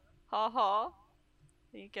 ha ha,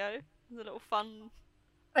 There you go. There's a little fun.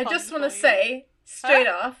 I Fun just want to for you. say, straight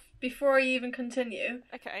off, before you even continue,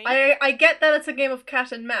 Okay. I get that it's a game of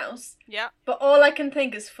cat and mouse, Yeah. but all I can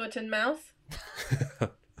think is foot and mouth.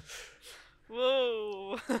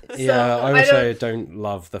 Whoa. Yeah, So, I I also don't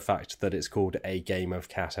love the fact that it's called a game of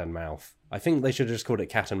cat and mouth. I think they should have just called it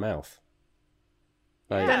cat and mouth.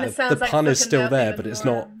 Like, Then it the sounds like pun is foot and still mouth there, even but it's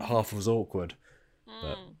more. not half as awkward.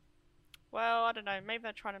 But- Well, I don't know. Maybe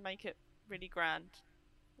they're trying to make it really grand,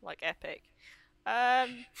 like epic.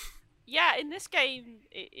 Yeah, in this game,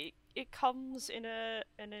 it comes in a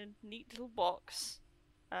neat little box,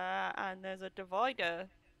 and there's a divider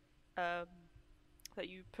that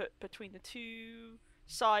you put between the two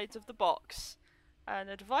sides of the box, and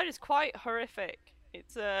the divider is quite horrific.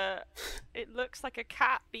 It looks like a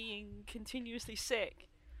cat being continuously sick.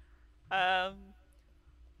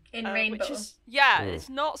 In Rainbow. Which is Mm. it's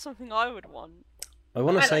not something I would want. I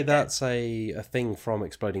want to I say like it. that's a thing from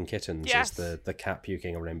Exploding Kittens, Yes. is the cat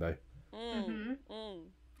puking a rainbow.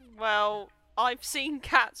 Well, I've seen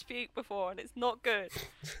cats puke before, and it's not good,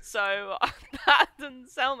 so that doesn't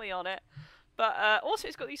sell me on it. But also,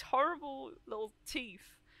 it's got these horrible little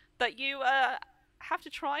teeth that you have to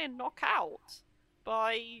try and knock out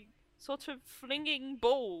by sort of flinging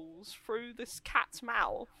balls through this cat's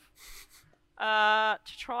mouth to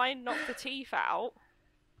try and knock the teeth out.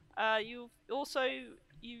 You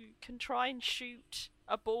can try and shoot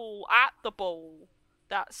a ball at the ball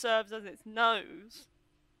that serves as its nose.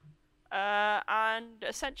 And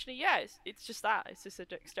essentially, it's just that. It's just a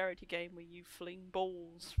dexterity game where you fling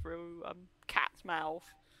balls through a cat's mouth,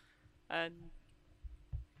 and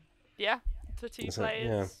for two Is that- players.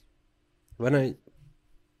 yeah. When they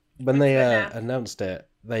Which one announced it,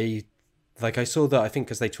 I saw that, I think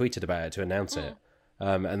because they tweeted about it to announce it,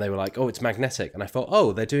 and they were like, "Oh, it's magnetic," and I thought,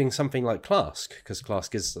 "Oh, they're doing something like Clask," because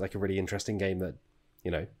Clask is like a really interesting game that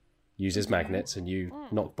uses magnets and you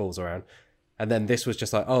knock balls around. And then this was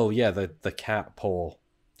just like, oh yeah, the cat paw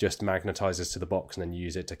just magnetizes to the box and then you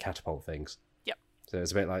use it to catapult things. Yep. So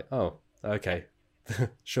it's a bit like, oh, okay,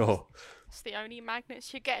 sure. It's the only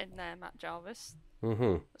magnets you're getting there, Matt Jarvis.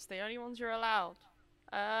 Mm-hmm. That's the only ones you're allowed.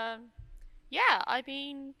 I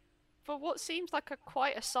mean, for what seems like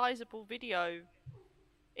quite a sizable video,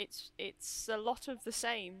 it's a lot of the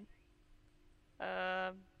same.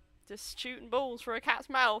 Just shooting balls for a cat's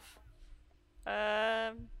mouth.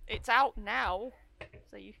 It's out now,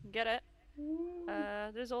 so you can get it.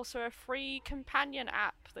 There's also a free companion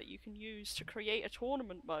app that you can use to create a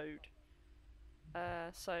tournament mode.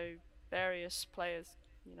 So various players,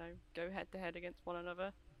 go head to head against one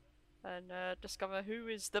another and discover who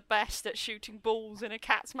is the best at shooting balls in a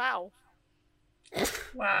cat's mouth.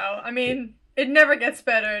 Wow. I mean, it never gets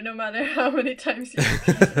better, no matter how many times you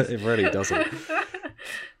It really doesn't.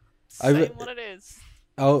 Saying what it is.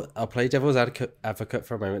 I'll play devil's advocate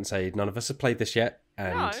for a moment and say none of us have played this yet,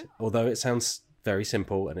 and although it sounds very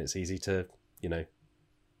simple and it's easy to,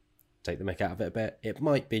 take the mick out of it a bit, it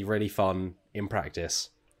might be really fun in practice.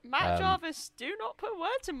 Matt Jarvis, do not put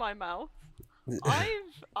words in my mouth.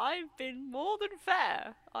 I've been more than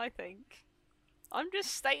fair, I think. I'm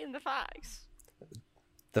just stating the facts.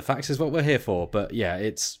 The facts is what we're here for, but yeah,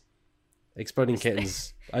 it's Exploding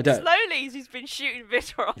Kittens. I don't. Slowly, he's been shooting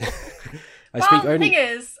Vitrol. The thing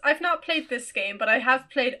is, I've not played this game, but I have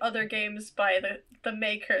played other games by the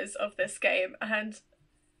makers of this game, and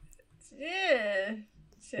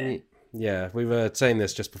yeah, we were saying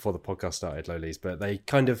this just before the podcast started, Lolies, but they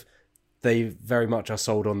very much are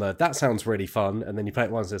sold on that sounds really fun, and then you play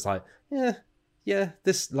it once and it's like,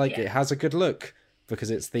 it has a good look,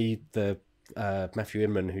 because it's the Matthew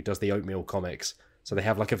Inman who does the Oatmeal comics, so they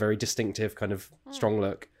have like a very distinctive kind of strong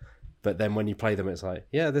look. But then when you play them, it's like,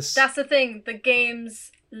 this... That's the thing. The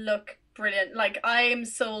games look brilliant. Like, I'm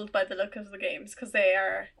sold by the look of the games, because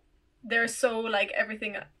they're so, like,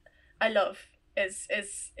 everything I love is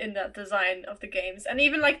in that design of the games. And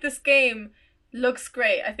even, like, this game looks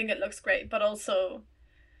great. I think it looks great. But also,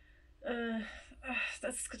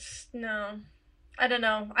 that's just, no. I don't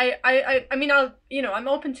know. I mean, I'm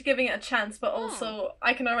open to giving it a chance, but also,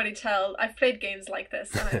 I can already tell, I've played games like this,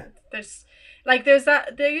 and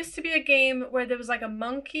there used to be a game where there was like a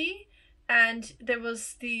monkey and there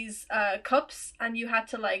was these cups and you had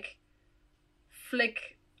to like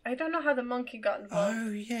flick. I don't know how the monkey got involved. Oh,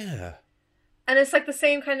 yeah. And it's like the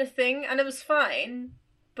same kind of thing, and it was fine,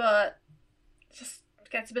 but it just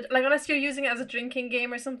gets a bit like, unless you're using it as a drinking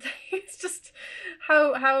game or something, it's just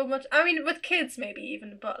how much. I mean, with kids maybe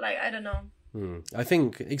even, but like, I don't know. I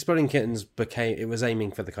think Exploding Kittens was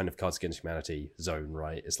aiming for the kind of Cards Against Humanity zone,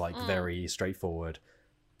 right? It's like very straightforward.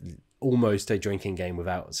 almost a drinking game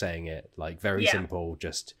without saying it. Like, very Yeah. simple,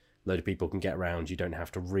 just load of people can get around. You don't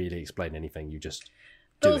have to really explain anything. You just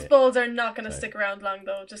Those do it. balls are not going to So- stick around long,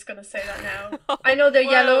 though. Just going to say that now. I know they're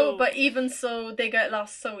Whoa. yellow, but even so, they get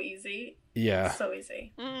lost so easy. Yeah. So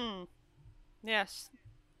easy. Mm. Yes.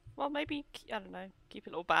 Well, maybe, I don't know, keep a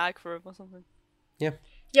little bag for them or something.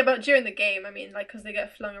 Yeah, but during the game, I mean, like, because they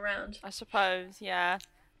get flung around. I suppose, yeah.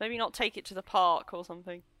 Maybe not take it to the park or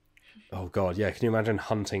something. Oh god, yeah. Can you imagine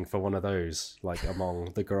hunting for one of those, like,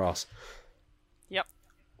 among the grass? Yep.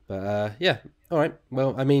 But yeah, all right.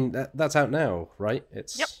 Well, I mean, that's out now, right?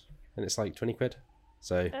 It's Yep. And it's like 20 quid.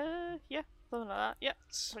 So Yeah, something like that. Yep,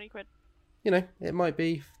 it's, 20 quid. you know, it might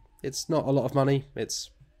be. It's not a lot of money.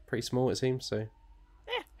 It's pretty small, it seems. So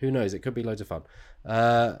Yeah. who knows? It could be loads of fun.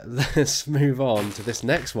 Let's move on to this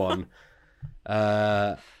next one.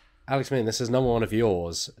 Alex Min, this is number one of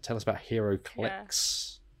yours. Tell us about Hero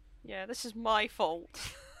Clicks. Yeah, this is my fault.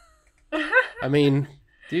 I mean,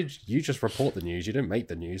 dude, you just report the news. You don't make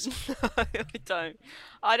the news. I don't.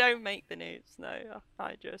 I don't make the news. No,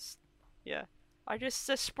 I just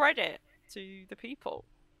spread it to the people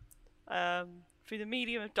through the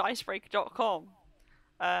medium of dicebreaker.com.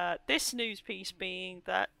 This news piece being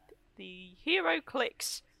that the Hero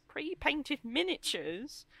Clicks pre-painted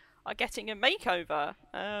miniatures are getting a makeover.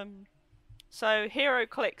 So Hero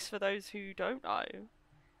Clicks, for those who don't know,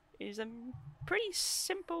 is a pretty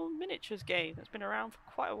simple miniatures game that's been around for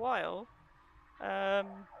quite a while. I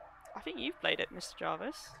think you've played it, Mr.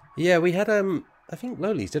 Jarvis. Yeah, we had I think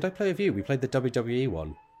Lolies. Did I play with you? We played the WWE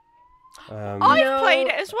one. I've No. played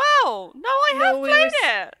it as well. No, I have No, we played were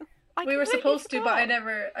it. I We were completely supposed to, but I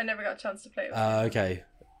forgot. never got a chance to play it. Okay.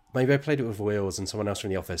 Maybe I played it with Wheels and someone else from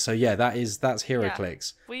the office. So yeah, that's Hero Yeah.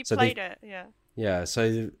 Clicks. We So played it. Yeah. Yeah, so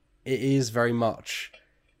it is very much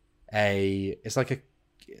it's like a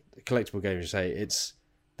collectible game. You say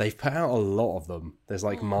they've put out a lot of them. There's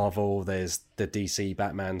like Marvel, there's the DC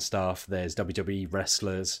Batman stuff, there's WWE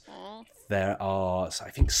wrestlers. Mm. There are, I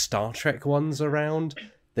think, Star Trek ones around.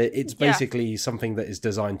 It's Yeah. basically something that is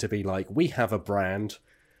designed to be like, we have a brand.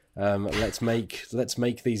 Let's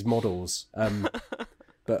make these models.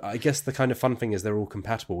 But I guess the kind of fun thing is they're all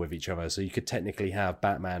compatible with each other. So you could technically have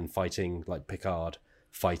Batman fighting like Picard,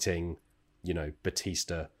 fighting,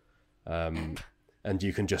 Batista, and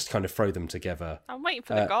you can just kind of throw them together. I'm waiting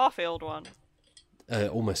for the Garfield one.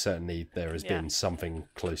 Almost certainly there has Yeah. been something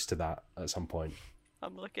close to that at some point.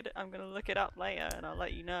 I'm gonna look it up later, and I'll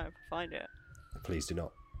let you know if I find it. Please do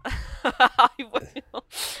not. I will.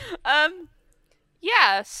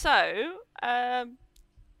 Yeah. So,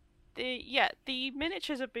 the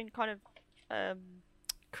miniatures have been kind of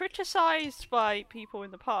criticized by people in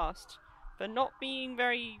the past for not being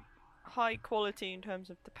very high quality in terms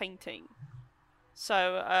of the painting.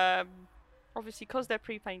 So, obviously, because they're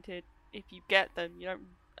pre-painted, if you get them, you don't.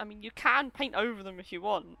 I mean, you can paint over them if you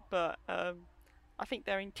want, but I think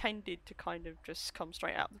they're intended to kind of just come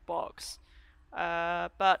straight out of the box.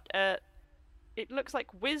 But it looks like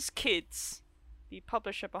WizKids, the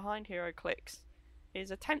publisher behind HeroClix, is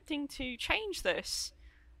attempting to change this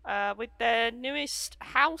with their newest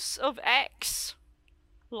House of X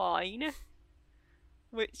line,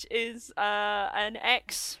 which is an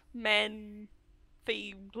X-Men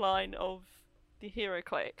themed line of the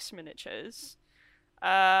HeroClix miniatures.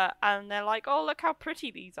 And they're like, oh, look how pretty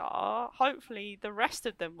these are. Hopefully the rest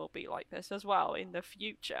of them will be like this as well in the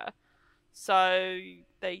future. So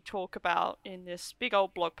they talk about in this big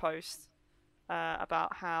old blog post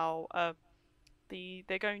about how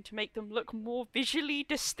they're going to make them look more visually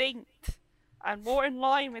distinct and more in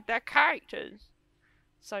line with their characters.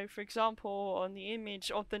 So, for example, on the image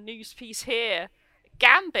of the news piece here,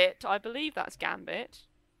 Gambit, I believe that's Gambit,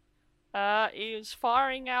 is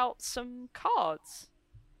firing out some cards,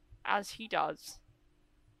 as he does.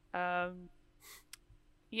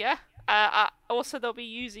 Yeah. Also, they'll be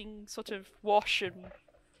using sort of wash and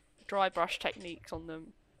dry brush techniques on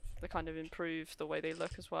them to kind of improve the way they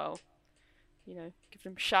look as well. Give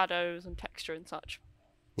them shadows and texture and such.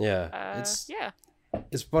 Yeah, Yeah.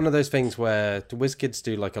 it's one of those things where the WizKids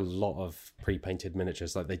do like a lot of pre-painted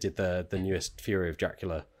miniatures, like they did the newest Fury of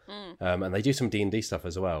Dracula, and they do some D&D stuff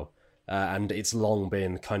as well. And it's long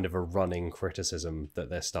been kind of a running criticism that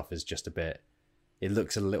their stuff is just it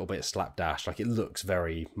looks a little bit slapdash. Like it looks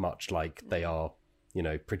very much like they are,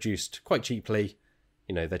 produced quite cheaply.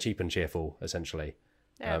 They're cheap and cheerful, essentially.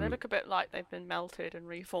 Yeah, they look a bit like they've been melted and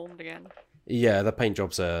reformed again. Yeah, the paint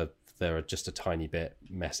jobs they're just a tiny bit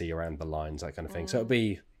messy around the lines, that kind of thing. So it'll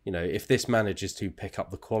be, if this manages to pick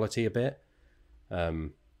up the quality a bit,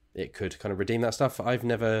 it could kind of redeem that stuff. I've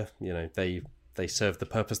never, they serve the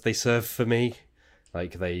purpose they serve for me.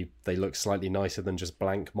 Like they look slightly nicer than just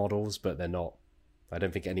blank models, but they're not. I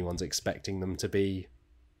don't think anyone's expecting them to be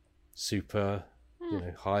super,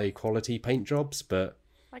 high quality paint jobs. But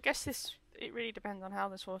I guess it really depends on how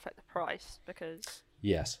this will affect the price, because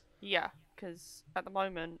yes, because at the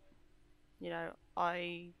moment,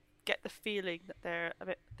 I get the feeling that they're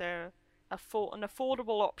an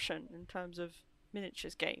affordable option in terms of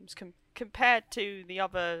miniatures games compared to the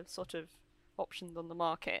other sort of options on the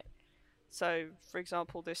market. So, for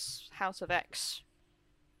example, this House of X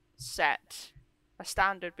set, a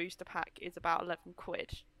standard booster pack is about 11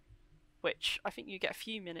 quid, which I think you get a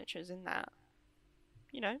few miniatures in that,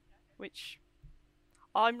 which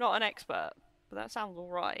I'm not an expert, but that sounds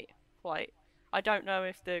alright. Like, I don't know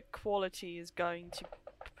if the quality is going to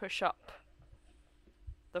push up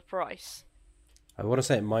the price. I want to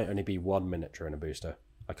say it might only be one miniature in a booster.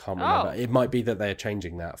 I can't remember. It might be that they're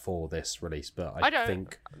changing that for this release, but I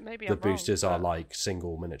think maybe the I'm boosters wrong, are like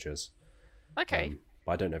single miniatures. Okay.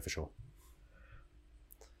 But I don't know for sure.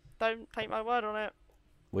 Don't take my word on it.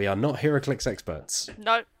 We are not HeroClix experts.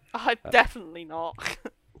 No, I'm definitely not.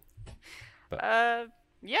 But...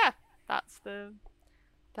 yeah, that's the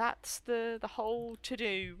whole to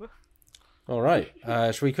do. All right.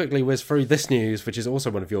 Shall we quickly whiz through this news, which is also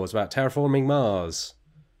one of yours, about terraforming Mars?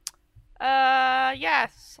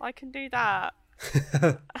 Yes, I can do that.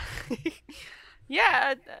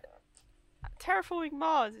 Yeah, Terraforming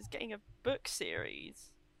Mars is getting a book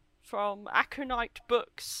series from Aconite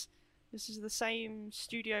Books. This is the same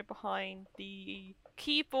studio behind the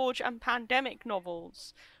Keyforge and Pandemic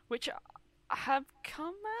novels, which have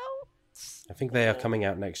come out. I think they are coming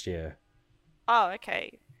out next year. Oh,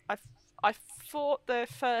 okay. I thought the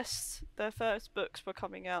first books were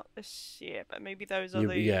coming out this year, but maybe those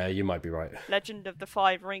are you might be right. Legend of the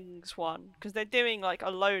Five Rings one, because they're doing like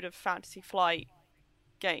a load of Fantasy Flight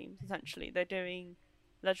games. Essentially, they're doing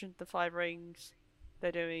Legend of the Five Rings.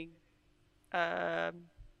 They're doing, Keyforge.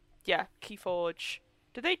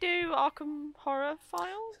 Do they do Arkham Horror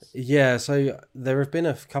Files? Yeah, so there have been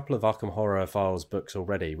a couple of Arkham Horror Files books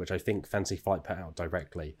already, which I think Fantasy Flight put out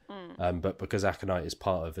directly. But because Aconite is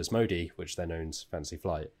part of Asmodee, which then owns Fantasy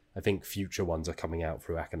Flight, I think future ones are coming out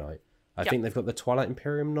through Aconite. I think they've got the Twilight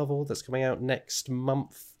Imperium novel that's coming out next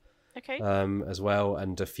month. Okay. As well,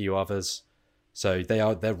 and a few others. So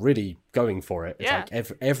they're really going for it. It's Yeah.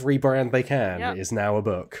 like every brand they can is now a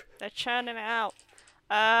book. They're churning it out.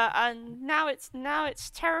 And now it's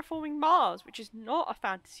Terraforming Mars, which is not a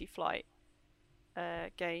Fantasy Flight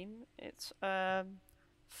game. It's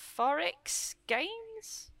Phyrexis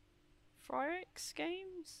Games.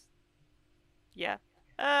 Yeah.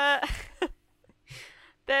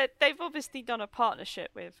 They've obviously done a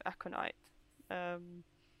partnership with Aconite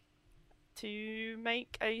to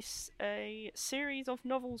make a series of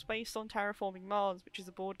novels based on Terraforming Mars, which is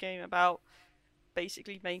a board game about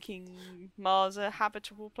basically making Mars a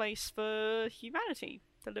habitable place for humanity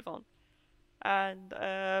to live on. And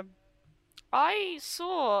I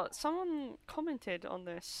saw someone commented on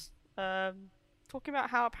this, talking about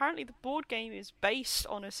how apparently the board game is based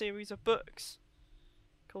on a series of books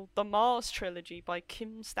called The Mars Trilogy by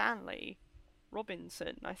Kim Stanley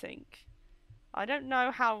Robinson, I think. I don't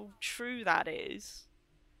know how true that is,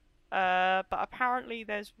 but apparently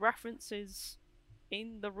there's references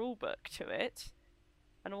in the rulebook to it.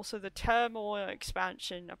 And also the Turmoil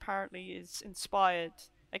expansion apparently is inspired.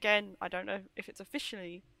 Again, I don't know if it's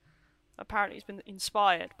officially. Apparently it's been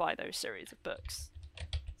inspired by those series of books.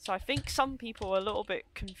 So I think some people are a little bit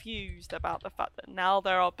confused about the fact that now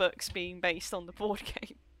there are books being based on the board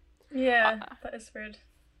game. Yeah, that is weird.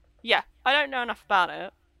 Yeah, I don't know enough about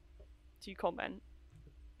it to comment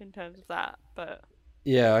in terms of that, but...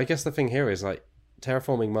 Yeah, I guess the thing here is, like,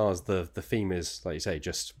 Terraforming Mars, the theme is, like you say,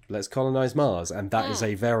 just let's colonize Mars, and that is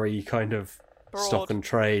a very kind of broad stock and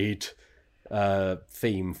trade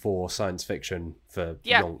theme for science fiction for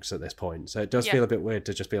yonks at this point. So it does feel a bit weird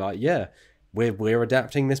to just be like, we're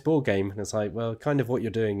adapting this board game, and it's like, well, kind of what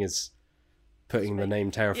you're doing is putting the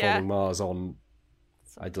name Terraforming Mars on.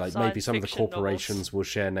 I'd like maybe some of the corporations will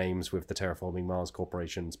share names with the Terraforming Mars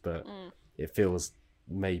corporations, but it feels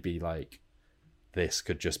maybe like this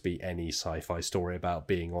could just be any sci-fi story about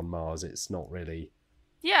being on Mars. It's not really...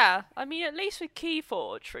 Yeah, I mean, at least with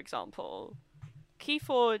Keyforge, for example.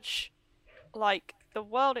 Keyforge, like, the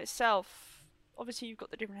world itself, obviously you've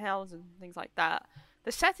got the different houses and things like that.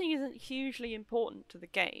 The setting isn't hugely important to the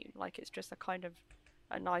game. Like, it's just a kind of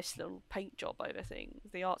a nice little paint job over things.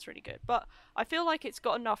 The art's really good. But I feel like it's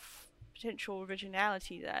got enough potential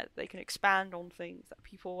originality there that they can expand on things that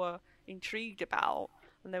people were intrigued about,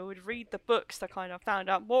 and they would read the books to kind of find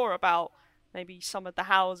out more about maybe some of the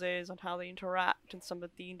houses and how they interact and some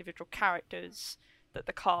of the individual characters that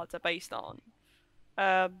the cards are based on.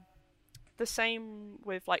 The same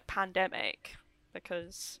with like Pandemic,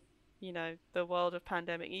 because the world of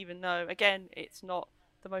Pandemic, even though again it's not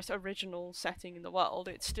the most original setting in the world,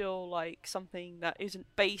 it's still like something that isn't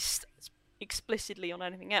based explicitly on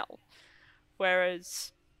anything else.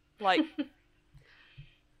 Whereas like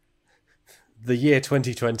the year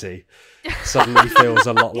 2020 suddenly feels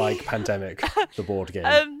a lot like Pandemic, the board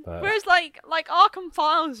game. Whereas like Arkham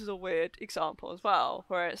Files is a weird example as well,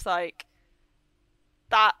 where it's like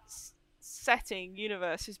that setting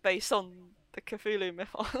universe is based on the Cthulhu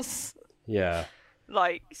mythos. Yeah.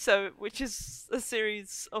 Like, so, which is a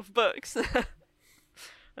series of books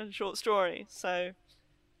and short stories. So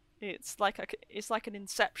it's like an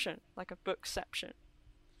inception, like a bookception.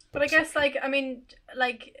 But I guess, like, I mean,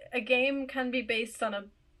 like, a game can be based on a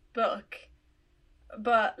book,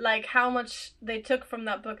 but, like, how much they took from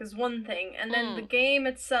that book is one thing, and then the game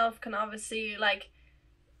itself can obviously, like,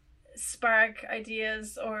 spark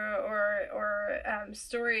ideas or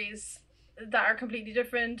stories that are completely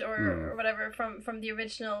different or whatever from the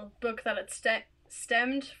original book that it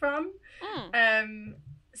stemmed from.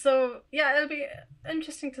 So, yeah, it'll be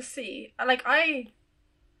interesting to see. Like,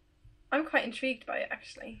 I'm quite intrigued by it,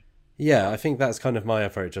 actually. Yeah, I think that's kind of my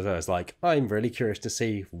approach as well. It's like, I'm really curious to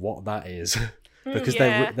see what that is. Because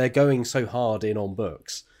they're going so hard in on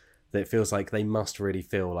books that it feels like they must really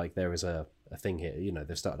feel like there is a thing here.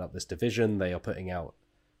 They've started up this division. They are putting out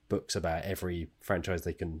books about every franchise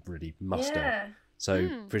they can really muster. Yeah. So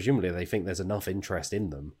presumably they think there's enough interest in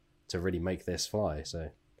them to really make this fly. So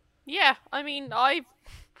yeah, I mean,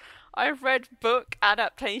 I've read book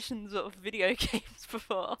adaptations of video games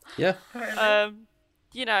before. Yeah.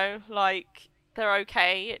 Like, they're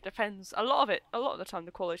okay. It depends. A lot of the time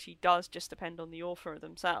the quality does just depend on the author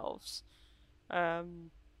themselves. They're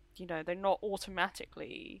not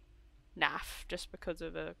automatically naff just because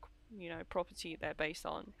of a property they're based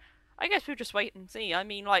on. I guess we'll just wait and see. I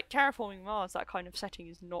mean, like, Terraforming Mars, that kind of setting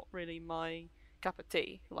is not really my cup of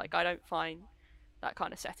tea. Like, I don't find that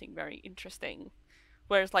kind of setting very interesting.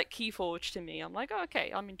 Whereas, like, Keyforge, to me, I'm like, oh,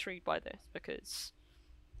 okay, I'm intrigued by this because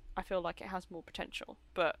I feel like it has more potential.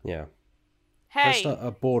 But yeah, hey, let's start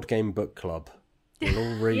a board game book club. We'll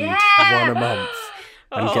all read Yeah! one a month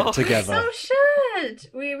and get together. So should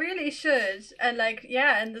we really should, and like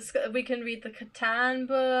and we can read the Catan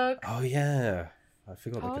book. Oh yeah, I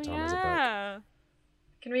forgot the Catan was a book.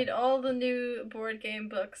 We can read all the new board game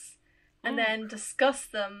books, and then discuss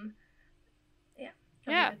them.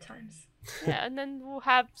 Yeah. Good times. Yeah, and then we'll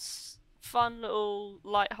have fun little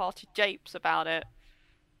light-hearted japes about it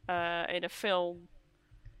in a film.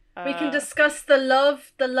 We can discuss the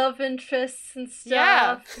love interests and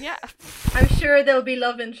stuff. Yeah. I'm sure there'll be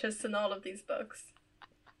love interests in all of these books.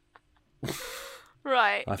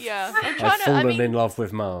 Right, yeah. I've fallen in love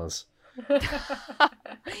with Mars.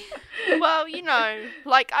 Well,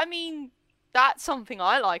 like, I mean, that's something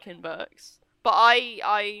I like in books. But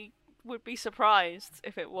I would be surprised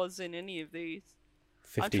if it was in any of these.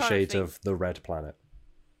 50 Shades of the Red Planet.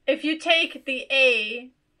 If you take the A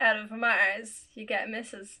out of Mars, you get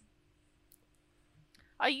Mrs.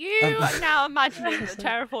 Are you now imagining the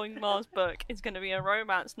Terraforming Mars book is going to be a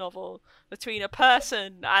romance novel between a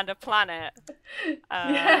person and a planet?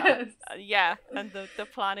 Yes. Yeah, and the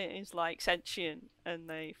planet is like sentient and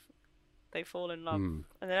they fall in love. And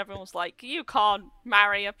then everyone's like, you can't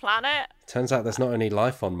marry a planet. Turns out there's not only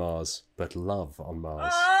life on Mars, but love on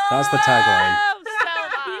Mars. That's the tagline. Oh, sell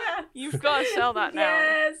that. Yes. You've got to sell that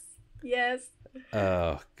now. Yes.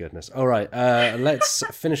 Oh, goodness. All right, let's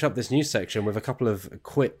finish up this news section with a couple of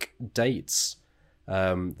quick dates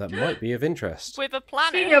that might be of interest. With a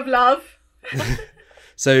planet. Speaking of love.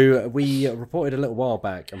 So we reported a little while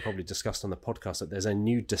back and probably discussed on the podcast that there's a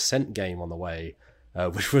new Descent game on the way,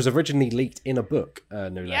 which was originally leaked in a book, no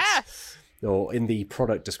less. Yes! Or in the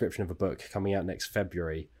product description of a book coming out next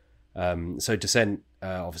February. So Descent,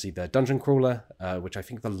 obviously the dungeon crawler, which I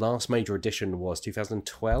think the last major edition was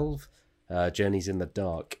 2012, Journeys in the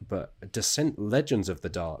Dark. But Descent Legends of the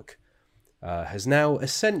Dark has now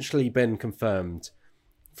essentially been confirmed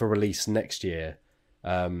for release next year.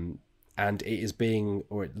 And it is being,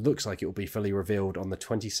 or it looks like it will be fully revealed on the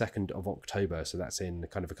 22nd of October. So that's in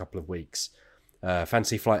kind of a couple of weeks.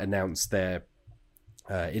 Fantasy Flight announced their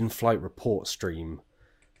in-flight report stream,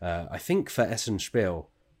 I think for Essen Spiel,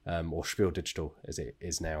 or Spiel Digital as it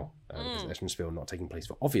is now, because Essen Spiel not taking place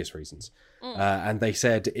for obvious reasons. And they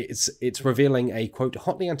said it's revealing a, quote,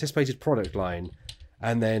 hotly anticipated product line,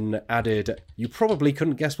 and then added, you probably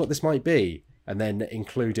couldn't guess what this might be, and then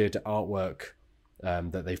included artwork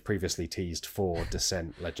that they've previously teased for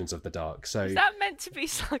Descent: Legends of the Dark. So Is that meant to be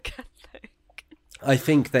sarcastic? I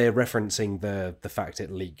think they're referencing the fact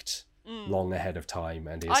it leaked long ahead of time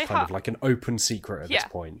and is kind of like an open secret at this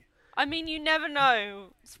point. I mean, you never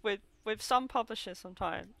know with some publishers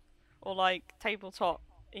sometimes, or like tabletop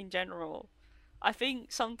in general. I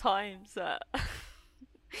think sometimes that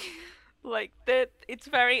like it's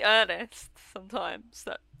very earnest sometimes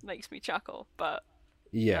that makes me chuckle, but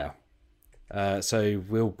yeah. So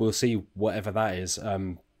we'll see whatever that is.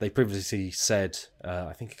 They previously said,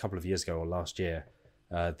 I think a couple of years ago or last year,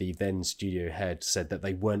 the then studio head said that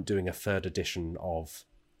they weren't doing a third edition of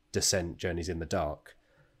Descent: Journeys in the Dark.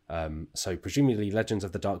 So presumably Legends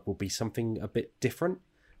of the Dark will be something a bit different,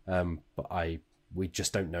 but we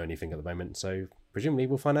just don't know anything at the moment, so presumably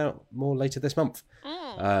we'll find out more later this month.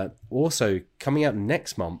 Also, coming out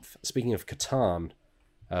next month, speaking of Catan,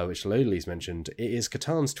 which Loli's mentioned, it is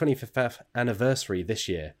Catan's 25th anniversary this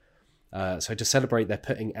year. So to celebrate, they're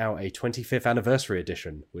putting out a 25th anniversary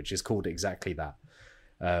edition, which is called exactly that.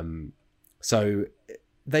 So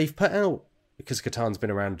they've put out, because Catan's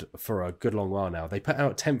been around for a good long while now, they put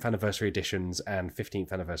out 10th anniversary editions and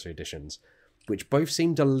 15th anniversary editions, which both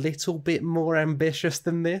seemed a little bit more ambitious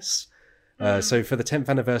than this. So for the 10th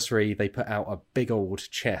anniversary, they put out a big old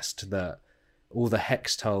chest that all the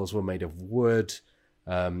hex tiles were made of wood.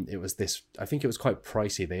 It was this, I think it was quite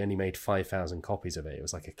pricey. They only made 5,000 copies of it. It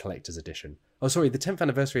was like a collector's edition. Oh, sorry, the 10th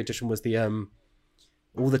anniversary edition was the,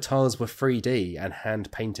 all the tiles were 3D and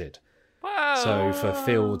hand painted. Whoa. So for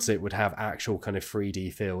fields, it would have actual kind of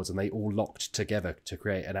 3D fields, and they all locked together to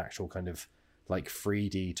create an actual kind of like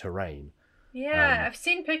 3D terrain. Yeah, I've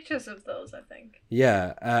seen pictures of those, I think.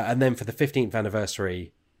 Yeah, and then for the 15th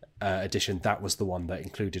anniversary edition, that was the one that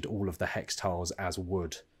included all of the hex tiles as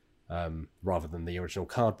wood, rather than the original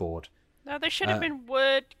cardboard. No, they should have been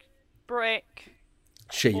wood, brick,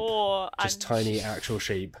 sheep, and just tiny actual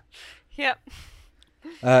sheep. Yep.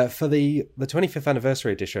 For the 25th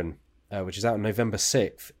anniversary edition, which is out on November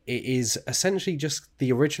 6th, it is essentially just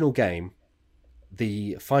the original game,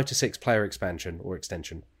 the 5 to 6 player expansion or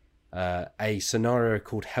extension, a scenario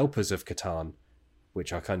called Helpers of Catan,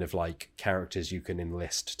 which are kind of like characters you can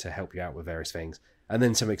enlist to help you out with various things, and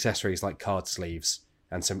then some accessories like card sleeves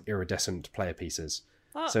and some iridescent player pieces.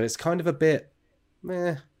 Oh. So it's kind of a bit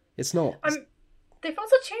meh. It's not. They've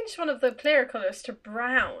also changed one of the player colours to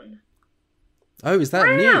brown. Oh, is that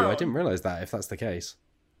Brown. new? I didn't realise that, if that's the case.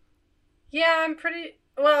 Yeah, I'm pretty...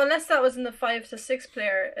 Well, unless that was in the 5 to 6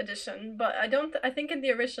 player edition, but I think in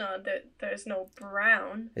the original there's no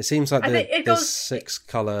brown. It seems like there's goes... 6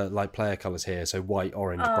 colour, like player colours here, so white,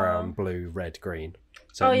 orange, brown, blue, red, green.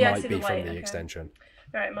 So Oh, it yeah, I might see be the from white, the okay. extension.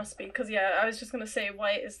 Right, it must be, because yeah, I was just going to say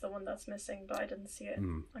white is the one that's missing, but I didn't see it.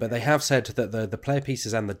 But they have said that the player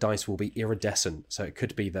pieces and the dice will be iridescent, so it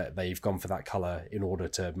could be that they've gone for that colour in order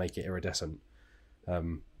to make it iridescent.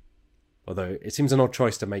 Although it seems an odd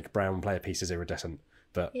choice to make brown player pieces iridescent,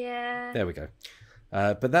 but Yeah. there we go.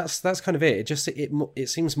 But that's kind of it. It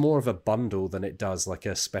seems more of a bundle than it does like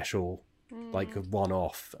a special, like a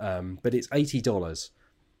one-off. But it's $80,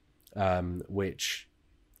 which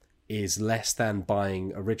is less than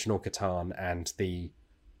buying original Catan and the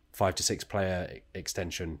 5 to 6 player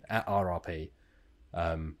extension at RRP.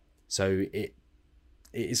 So it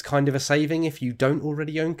is kind of a saving if you don't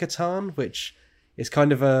already own Catan, which is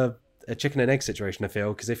kind of a chicken and egg situation, I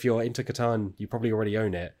feel, because if you're into Catan, you probably already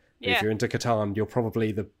own it. But Yeah. if you're into Catan, you're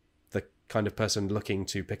probably the kind of person looking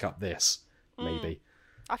to pick up this, maybe.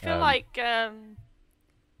 I feel like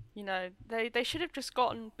you know, they should have just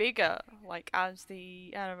gotten bigger, like as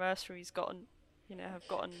the anniversary's gotten, have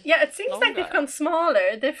gotten. Yeah, it seems like they've longer. gone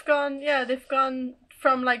smaller. They've gone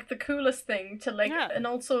from like the coolest thing to like Yeah. an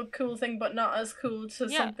also cool thing, but not as cool to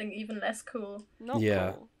Yeah. something even less cool. Not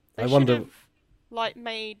Yeah. cool. I They wonder- should have, like,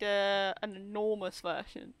 made an enormous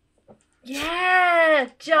version. Yeah,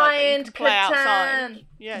 giant could play Catan. outside.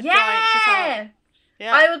 Yeah, Yeah, giant Catan.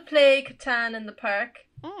 Yeah. I would play Catan in the park.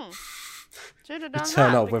 Should have You done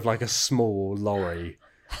turn that. up with like a small lorry.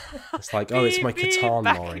 It's like, oh, it's my Beep, beep, Catan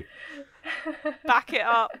back- lorry. Back it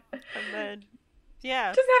up, and then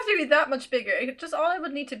yeah. It doesn't have to be that much bigger. All it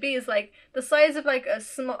would need to be is like the size of like a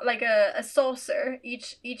small, like a saucer.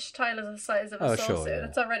 Each tile is the size of a Oh, saucer. sure, yeah.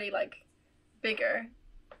 That's already like bigger.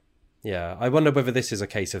 Yeah, I wonder whether this is a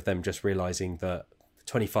case of them just realising that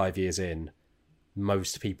 25 years in,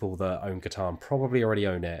 most people that own Catan probably already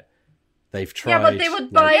own it. They've tried... Yeah, but they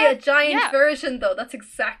would buy a giant yeah. version though. That's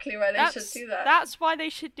exactly why they should do that. That's why they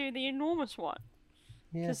should do the enormous one.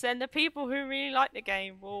 Yeah. Because then the people who really like the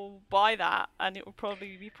game will buy that, and it will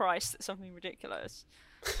probably be priced at something ridiculous.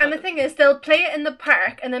 And the thing is, they'll play it in the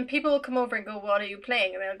park, and then people will come over and go, "What are you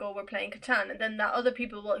playing?" And they'll go, "We're playing Catan." And then that other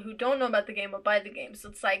people who don't know about the game will buy the game. So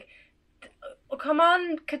it's like, oh, come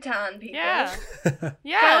on, Catan people. Yeah.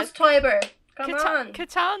 Yeah. Klaus Teuber, come on.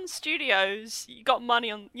 Catan Studios,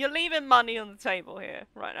 you're leaving money on the table here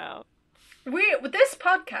right now. With this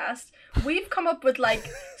podcast, we've come up with like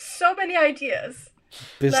so many ideas.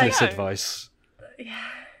 Business Like- advice. Yeah.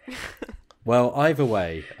 Well, either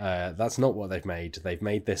way, that's not what they've made. They've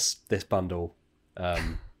made this bundle,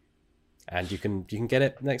 and you can get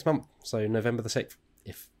it next month. So November the 6th,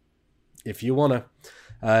 if you wanna.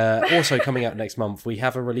 Also coming out next month, we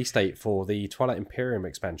have a release date for the Twilight Imperium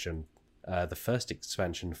expansion, the first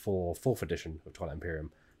expansion for 4th edition of Twilight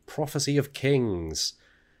Imperium, Prophecy of Kings,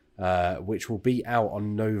 which will be out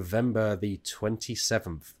on November the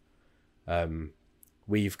 27th.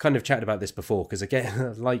 We've kind of chatted about this before because,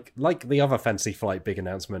 again, like the other Fantasy Flight big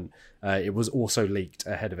announcement, it was also leaked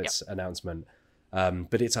ahead of its announcement.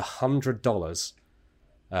 But it's $100,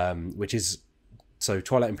 which is... So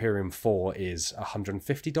Twilight Imperium 4 is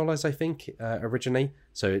 $150, I think, originally.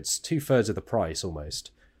 So it's 2/3 of the price,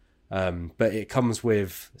 almost. But it comes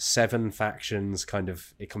with 7 factions,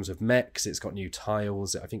 it comes with mechs, it's got new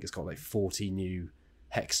tiles. I think it's got like 40 new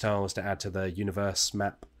hex tiles to add to the universe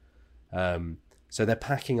map. So they're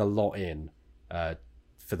packing a lot in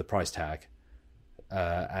for the price tag.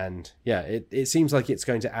 And yeah, it seems like it's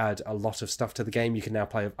going to add a lot of stuff to the game. You can now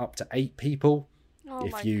play with up to 8 people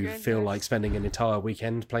if you feel like spending an entire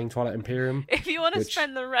weekend playing Twilight Imperium. If you want to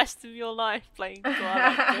spend the rest of your life playing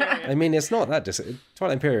Twilight Imperium. I mean, it's not that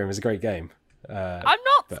Twilight Imperium is a great game. I'm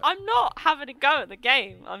not having a go at the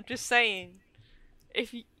game. I'm just saying,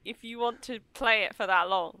 if you want to play it for that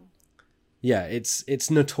long. Yeah, it's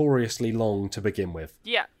notoriously long to begin with.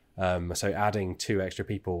 Yeah. So adding 2 extra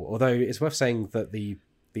people, although it's worth saying that the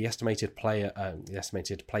estimated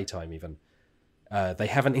playtime even, they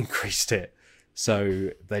haven't increased it.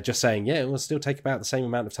 So they're just saying, yeah, it will still take about the same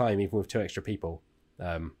amount of time even with 2 extra people.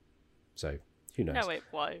 So who knows? No, it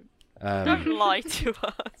won't. Don't lie to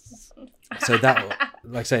us. So that,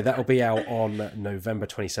 like I say, that will be out on November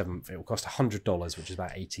 27th. It will cost $100, which is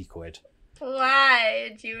about 80 quid. Why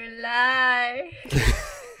did you lie?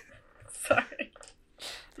 Sorry.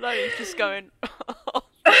 Chloe's just going.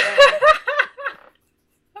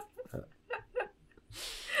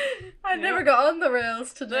 I never got on the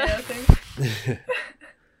rails today, I think.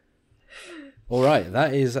 All right,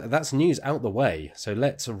 that's news out the way. So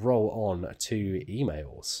let's roll on to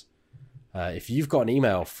emails. If you've got an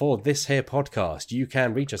email for this here podcast, you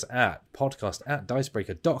can reach us at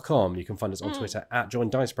podcast@dicebreaker.com. You can find us on Twitter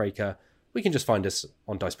 @joindicebreaker. We can just find us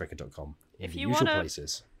on dicebreaker.com in the usual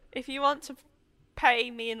places. If you want to pay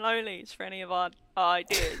me and Lolies for any of our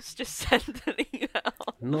ideas, just send an email.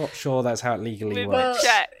 Not sure that's how it legally works. Well,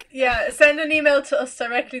 check. Yeah, send an email to us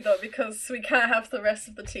directly though, because we can't have the rest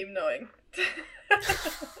of the team knowing.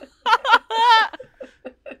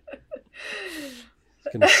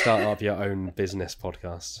 Gonna start up your own business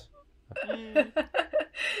podcast.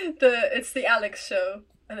 It's the Alex show,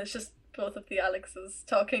 and it's just both of the Alexes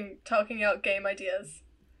talking out game ideas.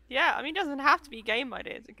 Yeah, I mean, it doesn't have to be game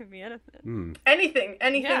ideas. It can be anything. Anything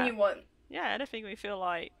Yeah. you want. Yeah, anything we feel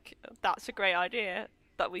like that's a great idea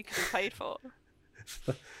that we could be paid for.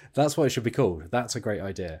 That's what it should be called. That's a great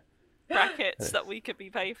idea. Brackets that we could be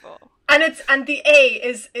paid for. And the A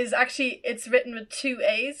is actually, it's written with 2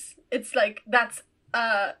 A's. It's like that's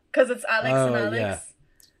because it's Alex and Alex. Yeah.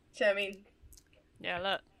 Do you know what I mean? Yeah,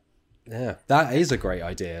 look. Yeah, that is a great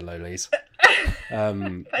idea, Lolies.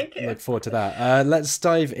 Thank you. Look forward to that. Let's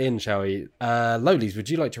dive in, shall we? Lolies, would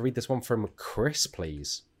you like to read this one from Chris,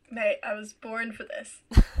 please? Mate, I was born for this.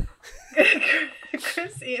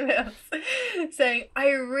 Chris emails saying, I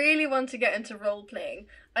really want to get into role-playing.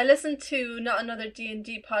 I listen to Not Another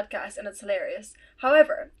D&D podcast and it's hilarious.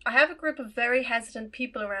 However, I have a group of very hesitant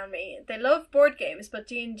people around me. They love board games, but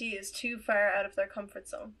D&D is too far out of their comfort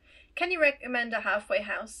zone. Can you recommend a halfway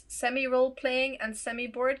house? Semi-role-playing and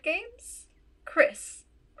semi-board games? Chris.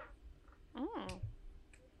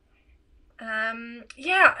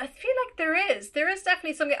 Yeah, I feel like there is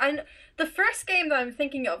definitely something. The first game that I'm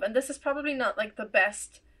thinking of, and this is probably not like the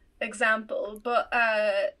best example, but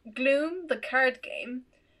Gloom, the card game,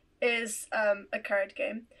 is a card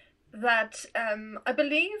game that I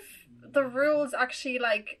believe the rules actually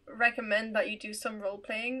like recommend that you do some role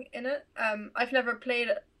playing in it. I've never played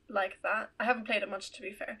it like that. I haven't played it much, to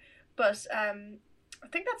be fair, but I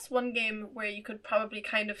think that's one game where you could probably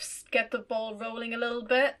kind of get the ball rolling a little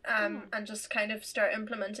bit, and just kind of start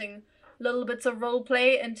implementing little bits of role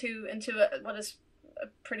play into what is a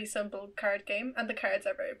pretty simple card game, and the cards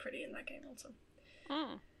are very pretty in that game also.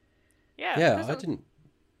 Hmm. Yeah. Yeah, there's I a- didn't.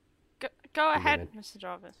 Go you ahead, mean? Mr.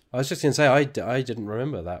 Jarvis. I was just going to say I didn't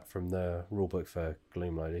remember that from the rulebook for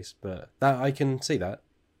Gloom Ladies, but that I can see that.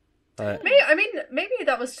 Maybe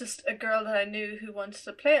that was just a girl that I knew who wanted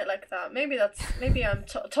to play it like that. Maybe I'm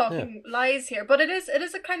talking lies here, but it is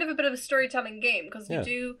a kind of a bit of a storytelling game because you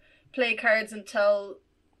do play cards and tell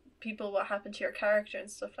people what happened to your character and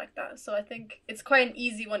stuff like that. So I think it's quite an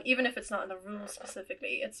easy one, even if it's not in the rules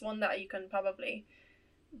specifically. It's one that you can probably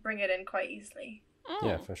bring it in quite easily.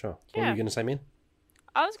 Yeah, for sure. What were you going to say, Min?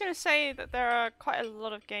 I was going to say that there are quite a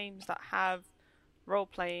lot of games that have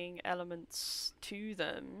role-playing elements to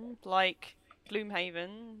them, like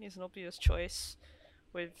Gloomhaven is an obvious choice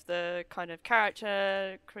with the kind of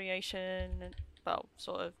character creation and, well,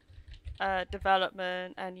 sort of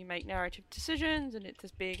development, and you make narrative decisions, and it's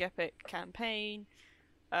this big epic campaign.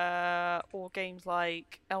 Or games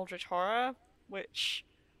like Eldritch Horror, which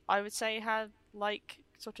I would say have, like,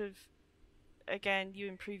 sort of, again, you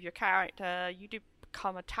improve your character, you do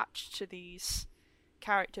become attached to these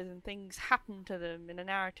characters and things happen to them in a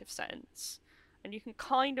narrative sense, and you can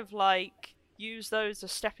kind of like use those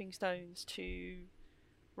as stepping stones to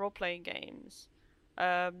role-playing games.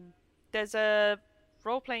 There's a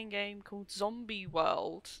role-playing game called Zombie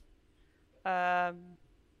World,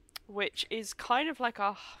 which is kind of like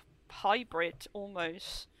a hybrid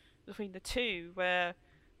almost between the two, where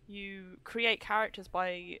you create characters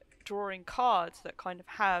by drawing cards that kind of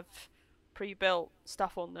have pre-built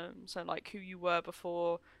stuff on them, so like who you were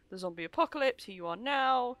before the zombie apocalypse, who you are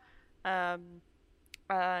now, and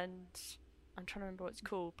I'm trying to remember what it's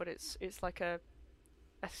called, but it's like a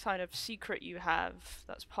kind of secret you have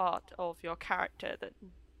that's part of your character that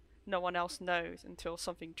no one else knows until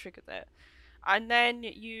something triggers it, and then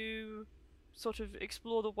you sort of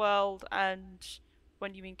explore the world, and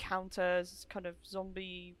when you encounter kind of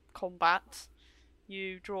zombie combat,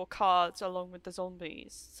 you draw cards along with the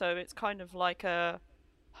zombies, so it's kind of like a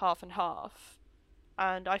half and half.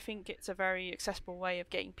 And I think it's a very accessible way of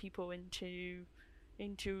getting people into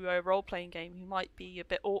a role-playing game who might be a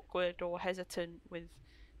bit awkward or hesitant with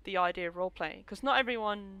the idea of role-playing, because not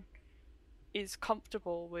everyone is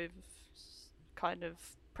comfortable with kind of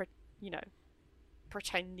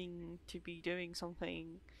pretending to be doing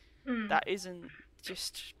something that isn't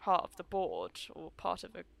just part of the board or part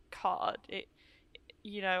of a card.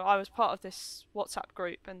 I was part of this WhatsApp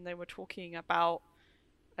group, and they were talking about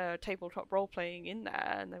tabletop role playing in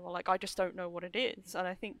there, and they were like, I just don't know what it is. And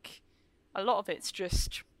I think a lot of it's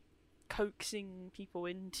just coaxing people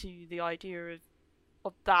into the idea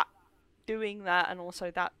of that, doing that, and also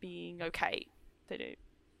that being okay to do.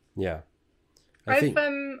 Yeah.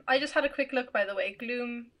 I just had a quick look, by the way.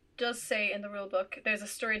 Gloom does say in the rulebook there's a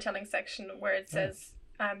storytelling section where it says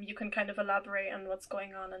you can kind of elaborate on what's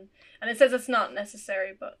going on, and it says it's not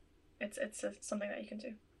necessary, but it's something that you can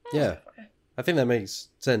do. Yeah, I think that makes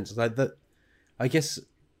sense. Like that, I guess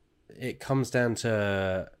it comes down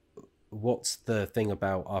to what's the thing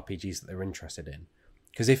about RPGs that they're interested in.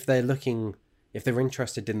 Because if they're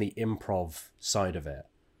interested in the improv side of it,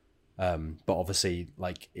 but obviously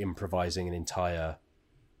like improvising an entire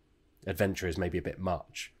adventure is maybe a bit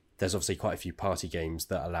much. There's obviously quite a few party games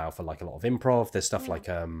that allow for like a lot of improv. There's stuff like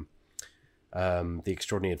The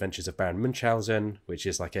Extraordinary Adventures of Baron Munchausen, which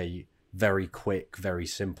is like a very quick, very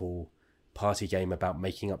simple party game about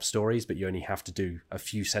making up stories, but you only have to do a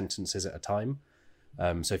few sentences at a time.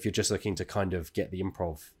 So if you're just looking to kind of get the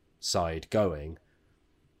improv side going,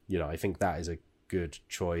 I think that is a good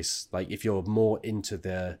choice. Like if you're more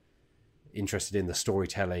interested in the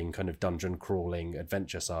storytelling, kind of dungeon crawling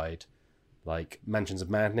adventure side, like Mansions of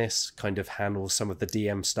Madness kind of handles some of the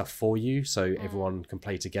DM stuff for you, so everyone can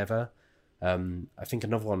play together. I think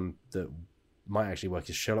another one that might actually work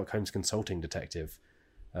is Sherlock Holmes Consulting Detective.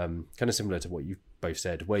 Kind of similar to what you both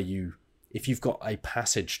said, where if you've got a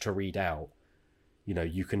passage to read out,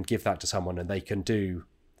 you can give that to someone and they can do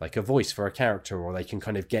like a voice for a character, or they can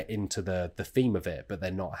kind of get into the theme of it, but they're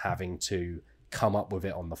not having to come up with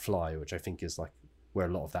it on the fly, which I think is like where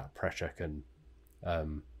a lot of that pressure can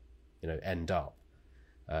end up,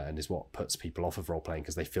 and is what puts people off of role playing,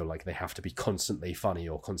 because they feel like they have to be constantly funny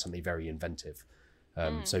or constantly very inventive.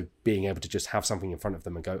 So being able to just have something in front of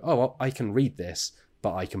them and go, oh, well, I can read this,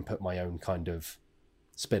 but I can put my own kind of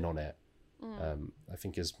spin on it, I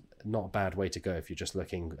think is not a bad way to go if you're just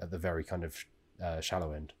looking at the very kind of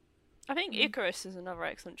shallow end. I think Icarus is another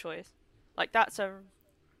excellent choice. Like I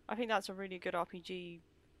think that's a really good RPG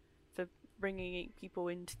for bringing people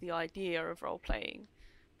into the idea of role playing,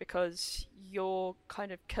 because you're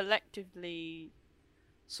kind of collectively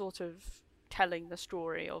sort of telling the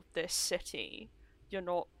story of this city. You're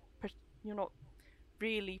not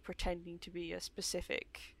really pretending to be a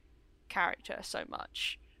specific character so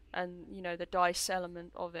much. And, you know, the dice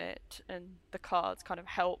element of it and the cards kind of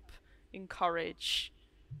help encourage,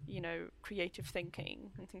 you know, creative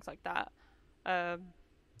thinking and things like that.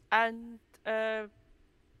 And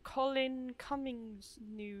Colin Cummings'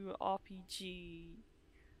 new RPG,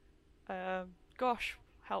 gosh,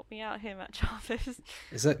 help me out here, Matt Jarvis.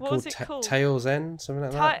 Is it What called, was it called? Tail's End? Something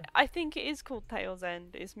like that? I think it is called Tail's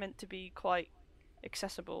End. It's meant to be quite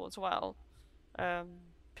accessible as well,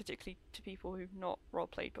 particularly to people who've not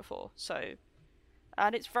roleplayed before. So,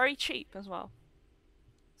 and it's very cheap as well.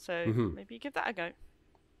 So maybe give that a go.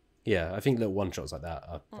 Yeah, I think little one-shots like that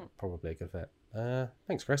are probably a good fit.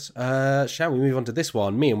 Thanks, Chris. Shall we move on to this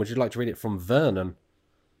one? Mian, would you like to read it from Vernon?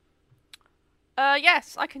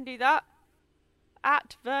 Yes, I can do that.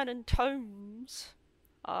 At Vernon Tomes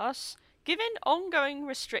asks, given ongoing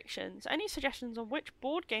restrictions, any suggestions on which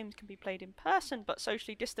board games can be played in person but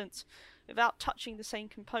socially distanced without touching the same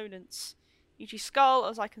components, e.g. Skull,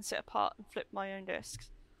 as I can sit apart and flip my own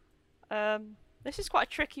discs? This is quite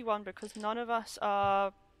a tricky one because none of us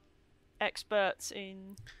are experts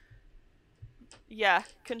in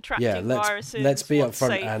contracting viruses. Let's be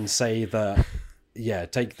upfront and say that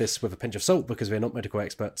take this with a pinch of salt because we're not medical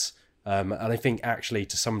experts. And I think actually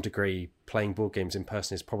to some degree playing board games in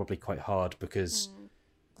person is probably quite hard because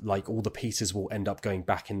like all the pieces will end up going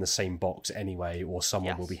back in the same box anyway, or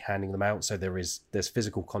someone will be handing them out, so there's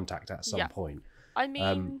physical contact at some point. I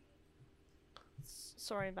mean,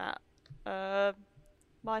 sorry Matt,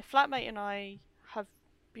 my flatmate and I have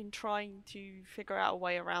been trying to figure out a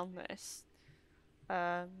way around this,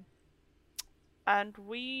 and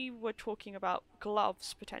we were talking about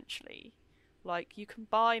gloves potentially. Like, you can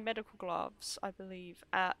buy medical gloves, I believe,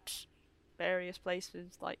 at various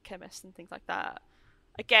places like chemists and things like that.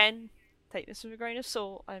 Again, take this with a grain of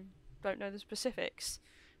salt. I don't know the specifics,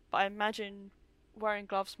 but I imagine wearing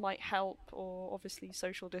gloves might help, or obviously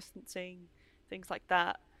social distancing, things like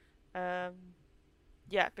that.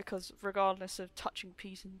 Because regardless of touching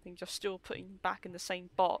pieces and things, you're still putting them back in the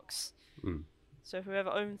same box. So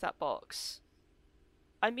whoever owns that box...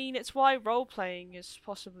 I mean, it's why role-playing is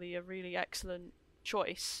possibly a really excellent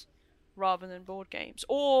choice rather than board games,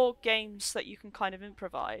 or games that you can kind of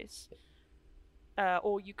improvise,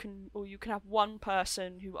 or you can have one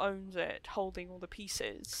person who owns it holding all the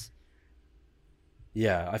pieces.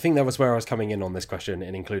 Yeah, I think that was where I was coming in on this question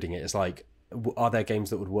and including it. It's like, are there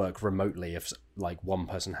games that would work remotely if like one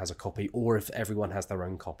person has a copy, or if everyone has their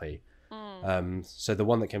own copy? So the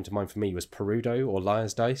one that came to mind for me was Perudo or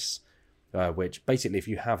Liar's Dice. Which basically, if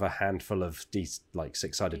you have a handful of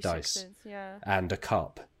six-sided dice and a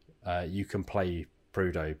cup, you can play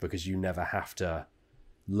Perudo because you never have to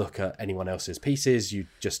look at anyone else's pieces. You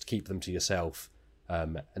just keep them to yourself,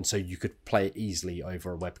 and so you could play it easily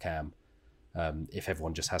over a webcam if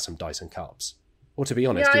everyone just has some dice and cups. Or to be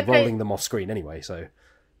honest, you're rolling them off screen anyway. So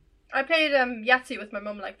I played Yahtzee with my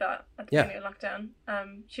mum like that at the beginning of lockdown.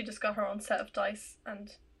 She just got her own set of dice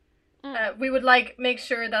and. We would make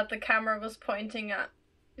sure that the camera was pointing at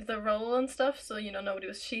the roll and stuff, so nobody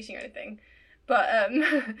was cheating or anything. But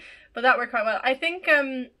but that worked quite well. I think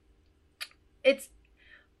it's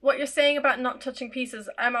what you're saying about not touching pieces.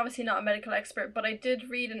 I'm obviously not a medical expert, but I did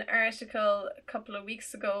read an article a couple of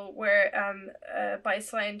weeks ago where by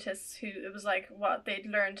scientists who it was what they'd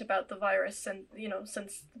learned about the virus and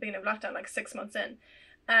since the beginning of lockdown, 6 months in,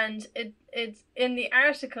 and it in the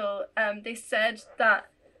article they said that.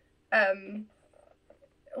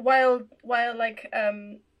 While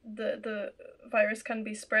the virus can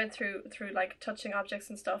be spread through touching objects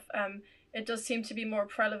and stuff, it does seem to be more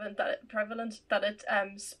prevalent that it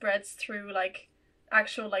spreads through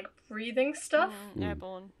actual breathing stuff.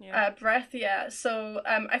 Airborne, breath, So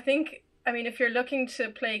I think if you're looking to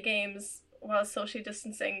play games while socially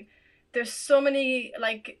distancing, there's so many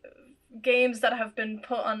games that have been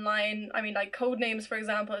put online. Codenames, for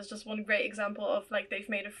example, is just one great example of they've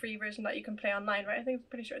made a free version that you can play online, right? I'm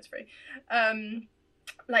pretty sure it's free.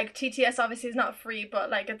 TTS obviously is not free,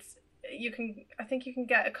 but I think you can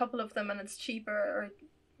get a couple of them and it's cheaper, or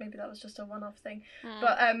maybe that was just a one-off thing.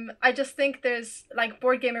 But I just think there's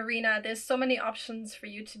Board Game Arena, there's so many options for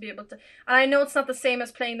you to be able to, and I know it's not the same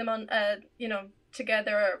as playing them on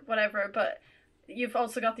together or whatever, but you've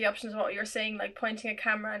also got the options of what you're saying, pointing a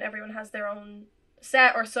camera and everyone has their own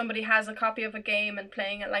set, or somebody has a copy of a game and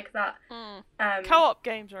playing it like that. Co-op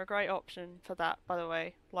games are a great option for that, by the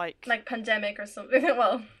way. Like Pandemic or something.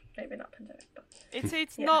 Well, maybe not Pandemic, but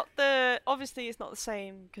it's not obviously it's not the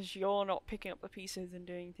same because you're not picking up the pieces and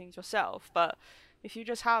doing things yourself. But if you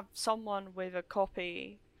just have someone with a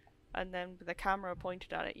copy and then with a camera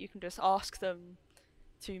pointed at it, you can just ask them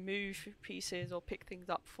to move pieces or pick things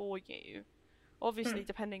up for you. Obviously,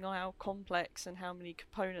 depending on how complex and how many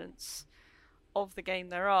components of the game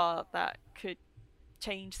there are, that could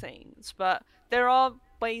change things. But there are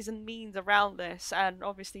ways and means around this, and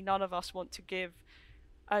obviously none of us want to give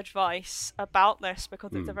advice about this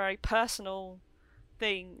because it's a very personal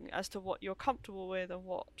thing as to what you're comfortable with and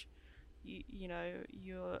what you know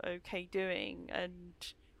you're okay doing. And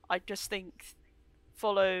I just think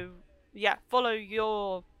follow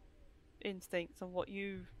your instincts and what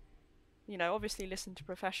you know, obviously listen to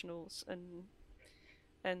professionals and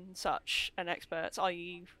such, and experts,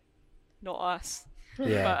 i.e. not us.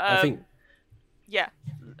 Yeah, but, I think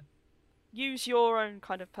use your own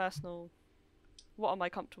kind of personal, what am I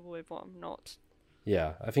comfortable with, what I'm not.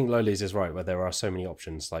 Yeah, I think Lowly's is right, where there are so many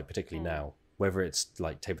options, like particularly now, whether it's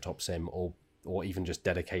like tabletop sim or even just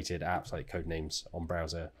dedicated apps like Codenames on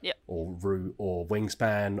browser, or Root or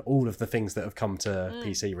Wingspan, all of the things that have come to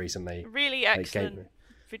PC recently. Really excellent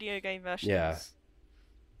video game versions. Yeah,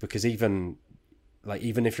 because even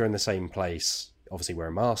if you're in the same place, obviously wear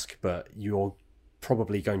a mask, but you're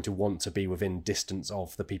probably going to want to be within distance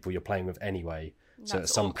of the people you're playing with anyway. So at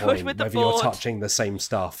some point, whether you're touching the same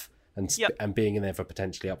stuff and being in there for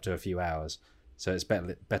potentially up to a few hours, so it's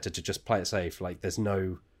better to just play it safe. Like there's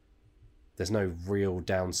no real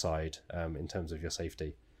downside in terms of your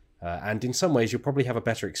safety, and in some ways you'll probably have a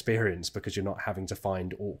better experience because you're not having to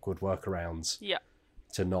find awkward workarounds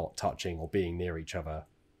to not touching or being near each other.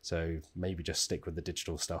 So maybe just stick with the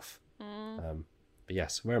digital stuff. But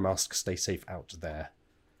yes, wear a mask, stay safe out there.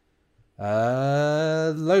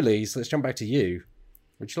 Lowlies, let's jump back to you.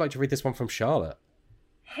 Would you like to read this one from Charlotte?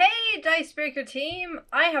 Hey, Dicebreaker team!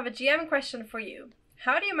 I have a GM question for you.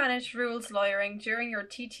 How do you manage rules lawyering during your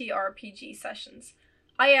TTRPG sessions?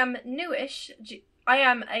 I am a newish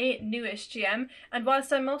GM, and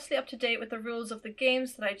whilst I'm mostly up to date with the rules of the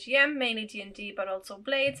games that I GM, mainly D&D but also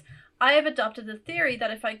Blades, I have adopted the theory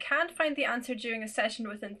that if I can't find the answer during a session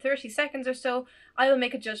within 30 seconds or so, I will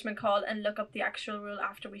make a judgment call and look up the actual rule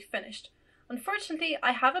after we've finished. Unfortunately,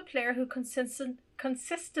 I have a player who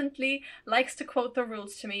consistently likes to quote the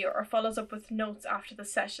rules to me or follows up with notes after the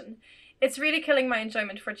session. It's really killing my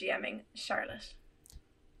enjoyment for GMing. Charlotte.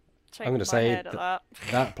 I'm going to say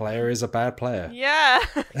that player is a bad player. Yeah,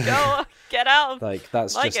 go get out of like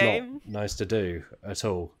that's my just game. Not nice to do at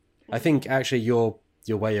all. I think actually your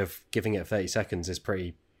way of giving it 30 seconds is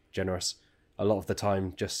pretty generous. A lot of the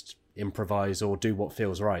time, just improvise or do what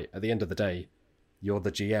feels right. At the end of the day, you're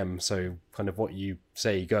the GM, so kind of what you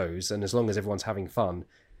say goes. And as long as everyone's having fun,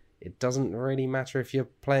 it doesn't really matter if you're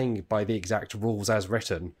playing by the exact rules as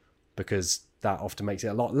written, because that often makes it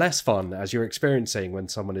a lot less fun, as you're experiencing when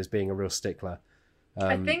someone is being a real stickler.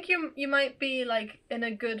 I think you might be like in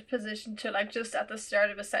a good position to like just at the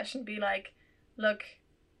start of a session be like, look,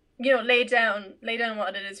 you know, lay down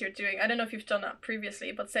what it is you're doing. I don't know if you've done that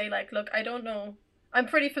previously, but say like, look, I don't know, I'm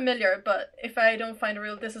pretty familiar, but if I don't find a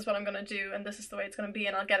rule, this is what I'm going to do, and this is the way it's going to be,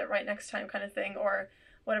 and I'll get it right next time, kind of thing, or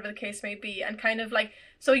whatever the case may be. And kind of like,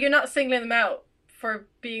 so you're not singling them out for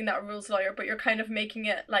being that rules lawyer, but you're kind of making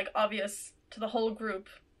it like obvious to the whole group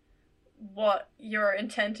what your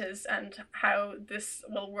intent is and how this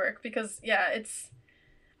will work. Because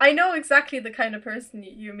I know exactly the kind of person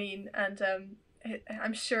you mean, and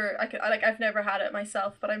I'm sure I've never had it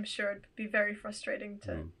myself, but I'm sure it'd be very frustrating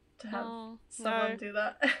to have someone do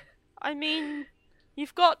that. I mean,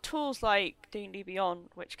 you've got tools like D&D Beyond,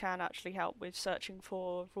 which can actually help with searching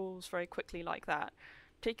for rules very quickly like that,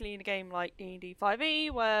 particularly in a game like D&D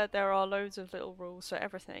 5e, where there are loads of little rules for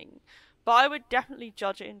everything. But I would definitely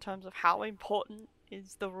judge it in terms of how important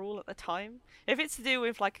is the rule at the time. If it's to do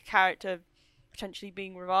with like a character potentially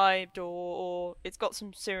being revived or it's got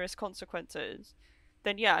some serious consequences,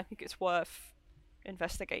 then yeah, I think it's worth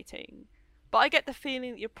investigating. But I get the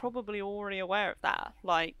feeling that you're probably already aware of that.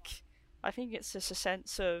 Like, I think it's just a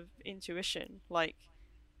sense of intuition. Like,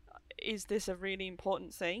 is this a really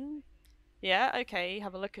important thing? Yeah, okay,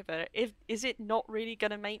 have a look at it. Is it not really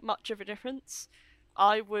going to make much of a difference?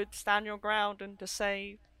 I would stand your ground and just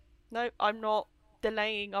say, no, I'm not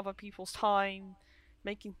delaying other people's time,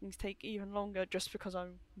 making things take even longer just because I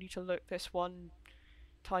need to look this one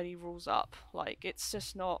tiny rules up. Like, it's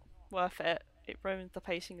just not worth it. It ruins the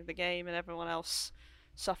pacing of the game and everyone else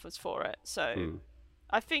suffers for it. So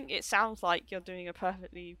I think it sounds like you're doing a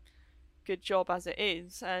perfectly good job as it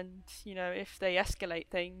is, and you know, if they escalate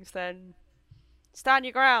things, then stand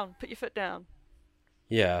your ground, put your foot down.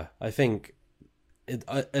 Yeah, I think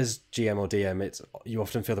as GM or DM, you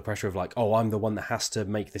often feel the pressure of like, oh, I'm the one that has to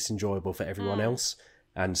make this enjoyable for everyone else.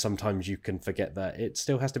 And sometimes you can forget that it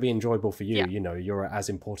still has to be enjoyable for you. Yeah. You know, you're as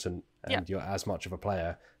important and you're as much of a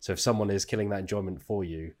player. So if someone is killing that enjoyment for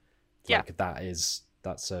you, like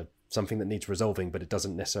that's something that needs resolving, but it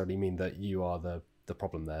doesn't necessarily mean that you are the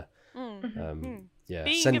problem there.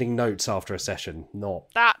 Sending notes after a session,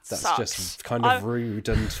 that's sucks. just kind of rude,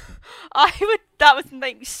 and that would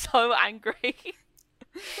make me so angry.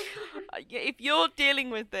 If you're dealing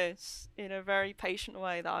with this in a very patient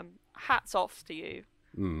way, that I'm hats off to you.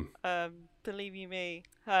 Believe you me.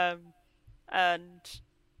 And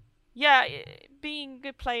yeah, being a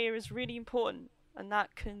good player is really important, and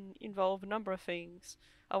that can involve a number of things.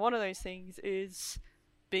 One of those things is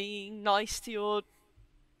being nice to your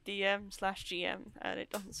DM/GM, and it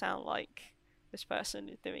doesn't sound like this person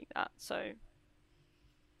is doing that. So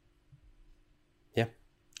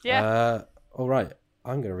yeah. All right,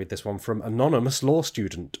 I'm going to read this one from Anonymous Law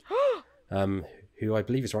Student, who I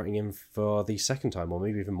believe is writing in for the second time, or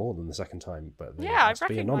maybe even more than the second time. But I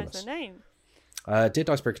recognise the name. Dear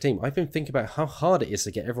Dicebreaker team, I've been thinking about how hard it is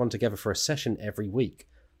to get everyone together for a session every week.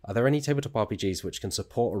 Are there any tabletop RPGs which can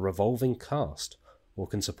support a revolving cast, or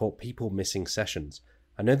can support people missing sessions?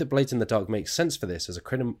 I know that Blades in the Dark makes sense for this as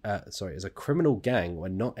a criminal gang where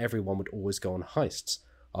not everyone would always go on heists.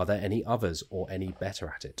 Are there any others or any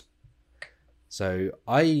better at it? So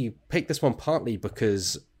I picked this one partly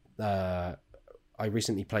because I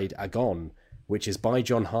recently played Agon, which is by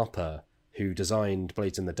John Harper, who designed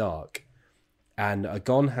Blades in the Dark. And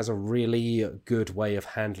Agon has a really good way of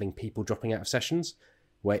handling people dropping out of sessions,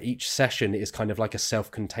 where each session is kind of like a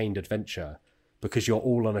self-contained adventure, because you're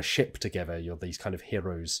all on a ship together. You're these kind of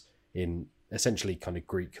heroes in essentially kind of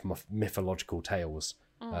Greek mythological tales,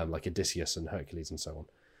 like Odysseus and Hercules and so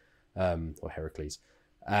on, or Heracles.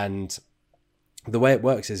 And the way it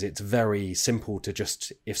works is it's very simple to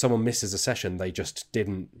just, if someone misses a session, they just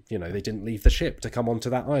didn't leave the ship to come onto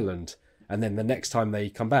that island. And then the next time they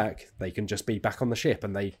come back, they can just be back on the ship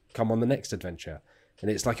and they come on the next adventure. And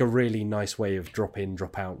it's like a really nice way of drop in,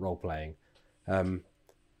 drop out role playing. But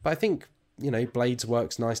I think, Blades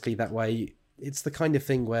works nicely that way. It's the kind of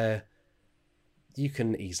thing where you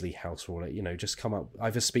can easily house rule it, just come up,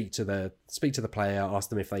 either speak to the player, ask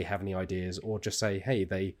them if they have any ideas, or just say, hey,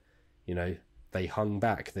 they hung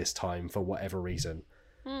back this time for whatever reason.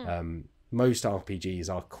 Most RPGs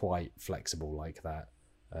are quite flexible like that.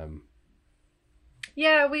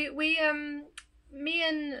 Yeah, we me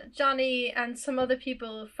and Johnny and some other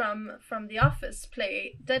people from the office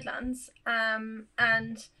play Deadlands,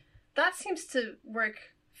 and that seems to work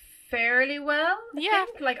fairly well. I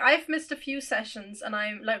think. Like, I've missed a few sessions, and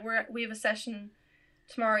I'm like, we have a session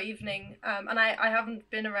tomorrow evening, and I haven't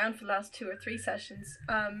been around for the last 2 or 3 sessions.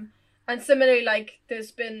 And similarly, like,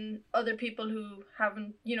 there's been other people who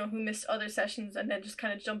haven't, who missed other sessions and then just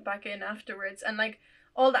kind of jump back in afterwards. And, like,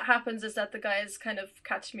 all that happens is that the guys kind of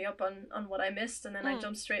catch me up on what I missed, and then I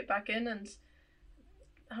jump straight back in, and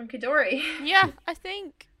hunky-dory. Yeah, I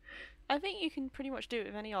think you can pretty much do it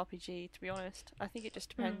with any RPG, to be honest. I think it just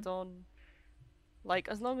depends on, like,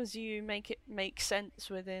 as long as you make it make sense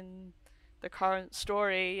within the current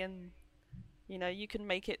story, and, you can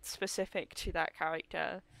make it specific to that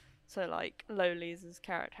character. So, like, Lowly's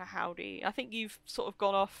character, Howdy. I think you've sort of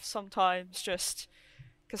gone off sometimes just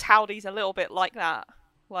because Howdy's a little bit like that.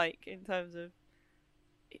 Like, in terms of,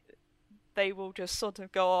 they will just sort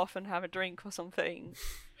of go off and have a drink or something.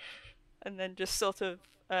 And then just sort of,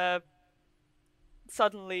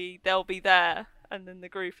 suddenly they'll be there. And then the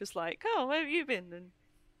group is like, oh, where have you been?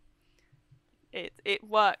 And it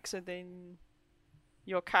works within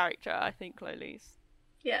your character, I think, Lowly's.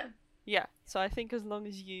 Yeah. Yeah, so I think as long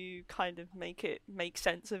as you kind of make it make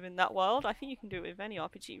sense of in that world, I think you can do it with any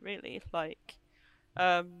RPG, really. Like,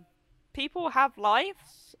 people have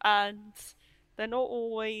lives, and they're not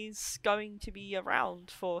always going to be around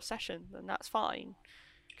for sessions, and that's fine.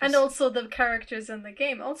 And also the characters in the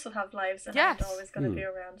game also have lives and aren't always going to be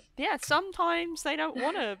around. Yeah, sometimes they don't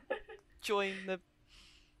want to join the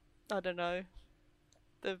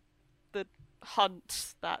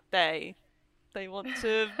hunt that day. They want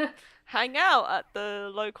to hang out at the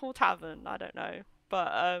local tavern. I don't know.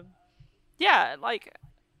 But, yeah, like,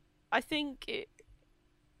 I think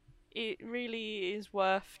it really is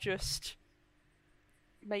worth just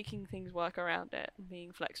making things work around it and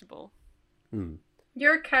being flexible.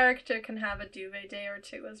 Your character can have a duvet day or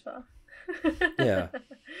 2 as well. Yeah.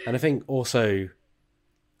 And I think also,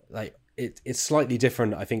 like, it's slightly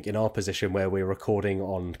different, I think, in our position where we're recording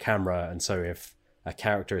on camera, and so if a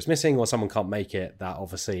character is missing or someone can't make it, that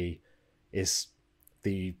obviously is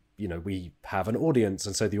we have an audience,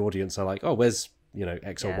 and so the audience are like, oh, where's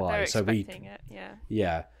X or Y, so we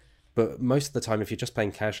yeah But most of the time, if you're just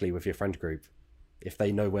playing casually with your friend group, if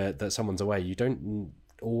they know that someone's away, you don't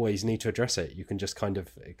always need to address it. You can just kind of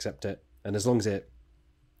accept it, and as long as it,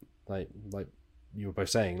 like you were both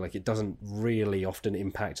saying, like it doesn't really often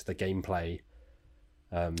impact the gameplay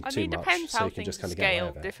I too mean, much, depends so how you can things just kind of get away scale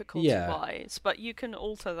with it. difficulty-wise, but you can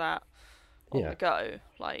alter that on Yeah. the go.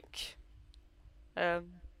 Like,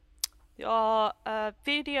 your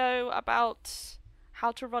video about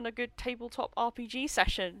how to run a good tabletop RPG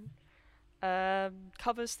session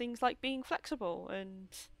covers things like being flexible and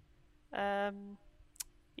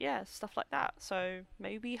yeah, stuff like that. So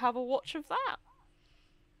maybe have a watch of that.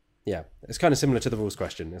 Yeah, it's kind of similar to the rules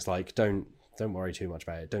question. It's like don't worry too much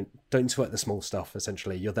about it. Don't sweat the small stuff.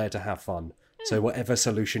 Essentially, you're there to have fun. So whatever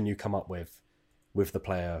solution you come up with the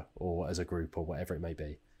player or as a group or whatever it may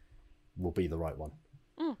be, will be the right one.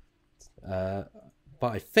 But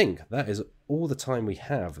I think that is all the time we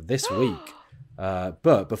have this week.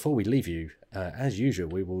 But before we leave you, as usual,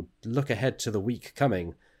 we will look ahead to the week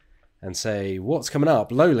coming and say what's coming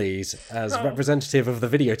up. Lowlies, as representative of the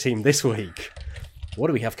video team this week, what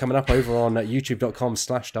do we have coming up over on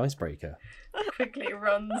youtube.com/dicebreaker? Quickly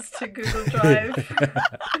runs to Google Drive.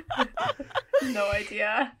 No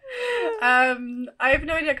idea. I have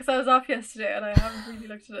no idea because I was off yesterday and I haven't really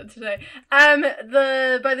looked at it today.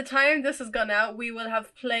 By the time this has gone out, we will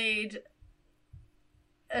have played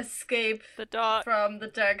Escape The dark. from the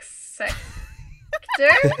Dark Sector.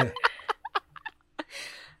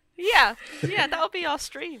 Yeah, that'll be our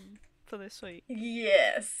stream for this week.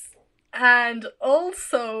 Yes. And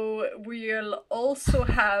also, we'll also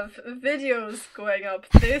have videos going up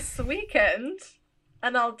this weekend.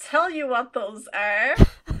 And I'll tell you what those are.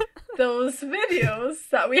 Those videos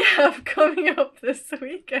that we have coming up this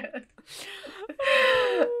weekend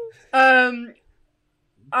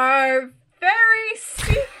are very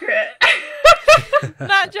secret.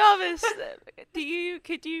 Matt Jarvis,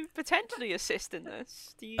 could you potentially assist in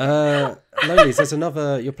this? Lowlies, there's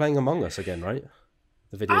another. You're playing Among Us again, right?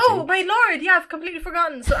 The video Oh team. my lord! Yeah, I've completely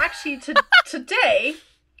forgotten. So actually, today,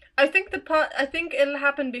 I think it'll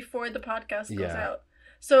happen before the podcast goes Yeah. out.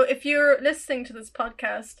 So if you're listening to this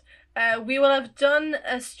podcast, we will have done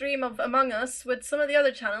a stream of Among Us with some of the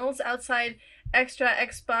other channels outside Extra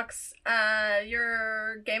Xbox,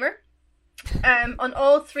 Your Gamer, on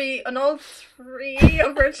all three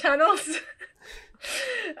of our channels.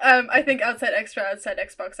 I think outside Extra, outside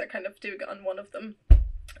Xbox are kind of doing it on one of them.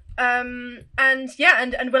 And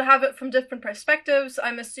we'll have it from different perspectives.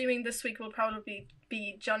 I'm assuming this week will probably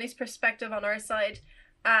be Johnny's perspective on our side.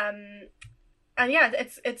 And yeah,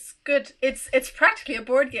 it's good. It's practically a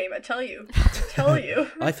board game, I tell you.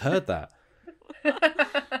 I've heard that.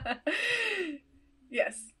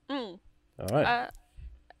 Yes. Mm. All right.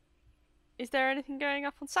 Is there anything going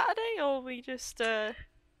up on Saturday, or are we just?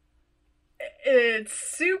 It's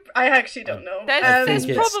super. I actually don't know. There's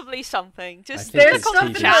it's- probably something. Just there's look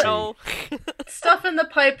on the TBC. channel. Stuff in the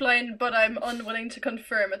pipeline, but I'm unwilling to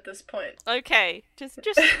confirm at this point. Okay, just look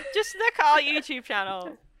at our YouTube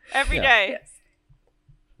channel every Yeah. day.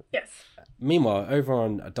 Yes. Meanwhile, over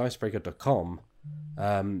on dicebreaker.com,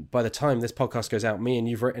 by the time this podcast goes out, me and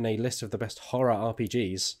you've written a list of the best horror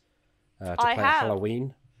RPGs to I play at have.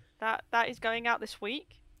 Halloween. That is going out this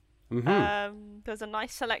week. Mm-hmm. There's a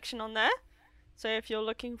nice selection on there. So if you're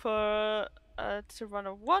looking for to run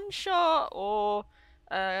a one shot or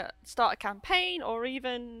start a campaign or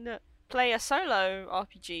even play a solo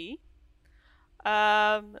RPG,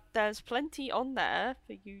 there's plenty on there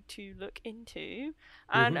for you to look into.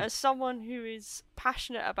 And as someone who is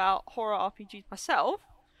passionate about horror RPGs myself,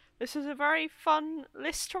 this is a very fun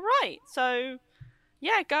list to write. So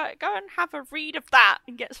yeah, go and have a read of that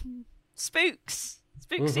and get some spooks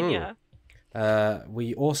in you.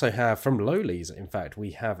 We also have, from Lowlies, in fact,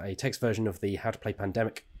 we have a text version of the How to Play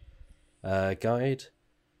Pandemic guide.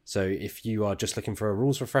 So if you are just looking for a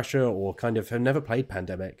rules refresher or kind of have never played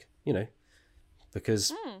Pandemic,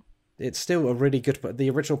 because it's still a really good... The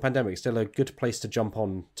original Pandemic is still a good place to jump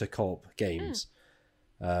on to co-op games.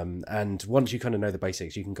 And once you kind of know the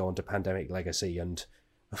basics, you can go on to Pandemic Legacy and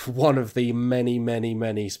one of the many, many,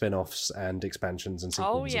 many spin-offs and expansions and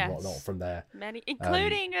sequels and whatnot from there. Many,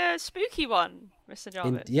 including a spooky one, Mr.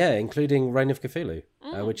 Jarvis. Including Reign of Cthulhu,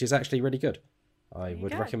 which is actually really good. I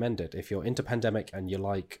would go. recommend it. If you're into Pandemic and you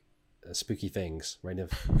like spooky things, Reign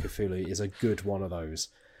of Cthulhu is a good one of those.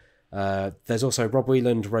 There's also Rob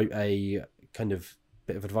Wieland wrote a kind of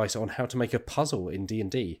bit of advice on how to make a puzzle in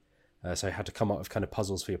D&D. So how to come up with kind of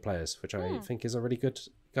puzzles for your players, which I think is a really good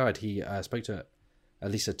guide. He spoke to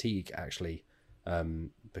Elisa Teague, actually,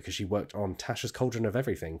 because she worked on Tasha's Cauldron of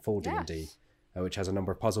Everything for D&D, which has a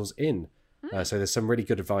number of puzzles in. So there's some really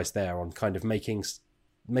good advice there on kind of making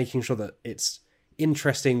sure that it's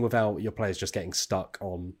interesting without your players just getting stuck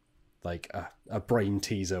on like a brain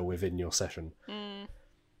teaser within your session.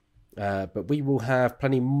 But we will have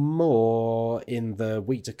plenty more in the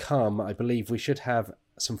week to come. I believe we should have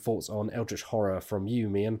some thoughts on Eldritch Horror from you,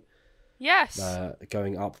 Mian. Yes.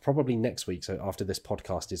 Going up probably next week, so after this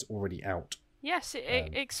podcast is already out. Yes,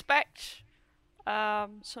 expect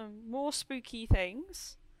some more spooky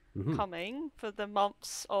things coming for the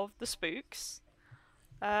months of the spooks,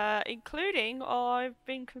 including I've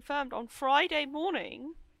been confirmed on Friday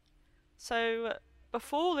morning, so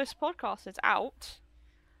before this podcast is out,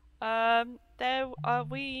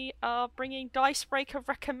 we are bringing Dicebreaker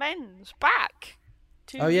Recommends back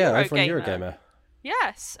to over on Eurogamer. Eurogamer.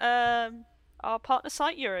 Yes, our partner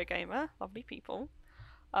site Eurogamer, lovely people,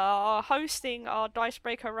 are hosting our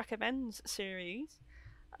Dicebreaker Recommends series,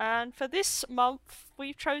 and for this month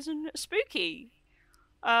we've chosen Spooky,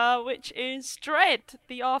 which is Dread,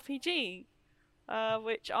 the RPG,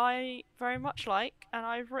 which I very much like, and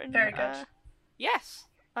I've written Very good. Yes,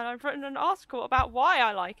 and I've written an article about why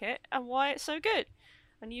I like it and why it's so good,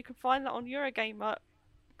 and you can find that on Eurogamer.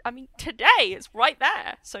 I mean, today it's right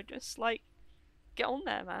there, so just like get on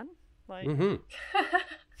there, man. Like,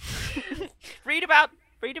 read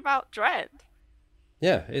about Dread.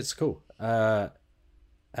 Yeah, it's cool.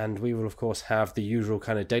 And we will, of course, have the usual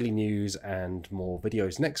kind of daily news and more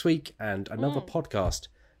videos next week, and another podcast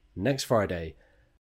next Friday.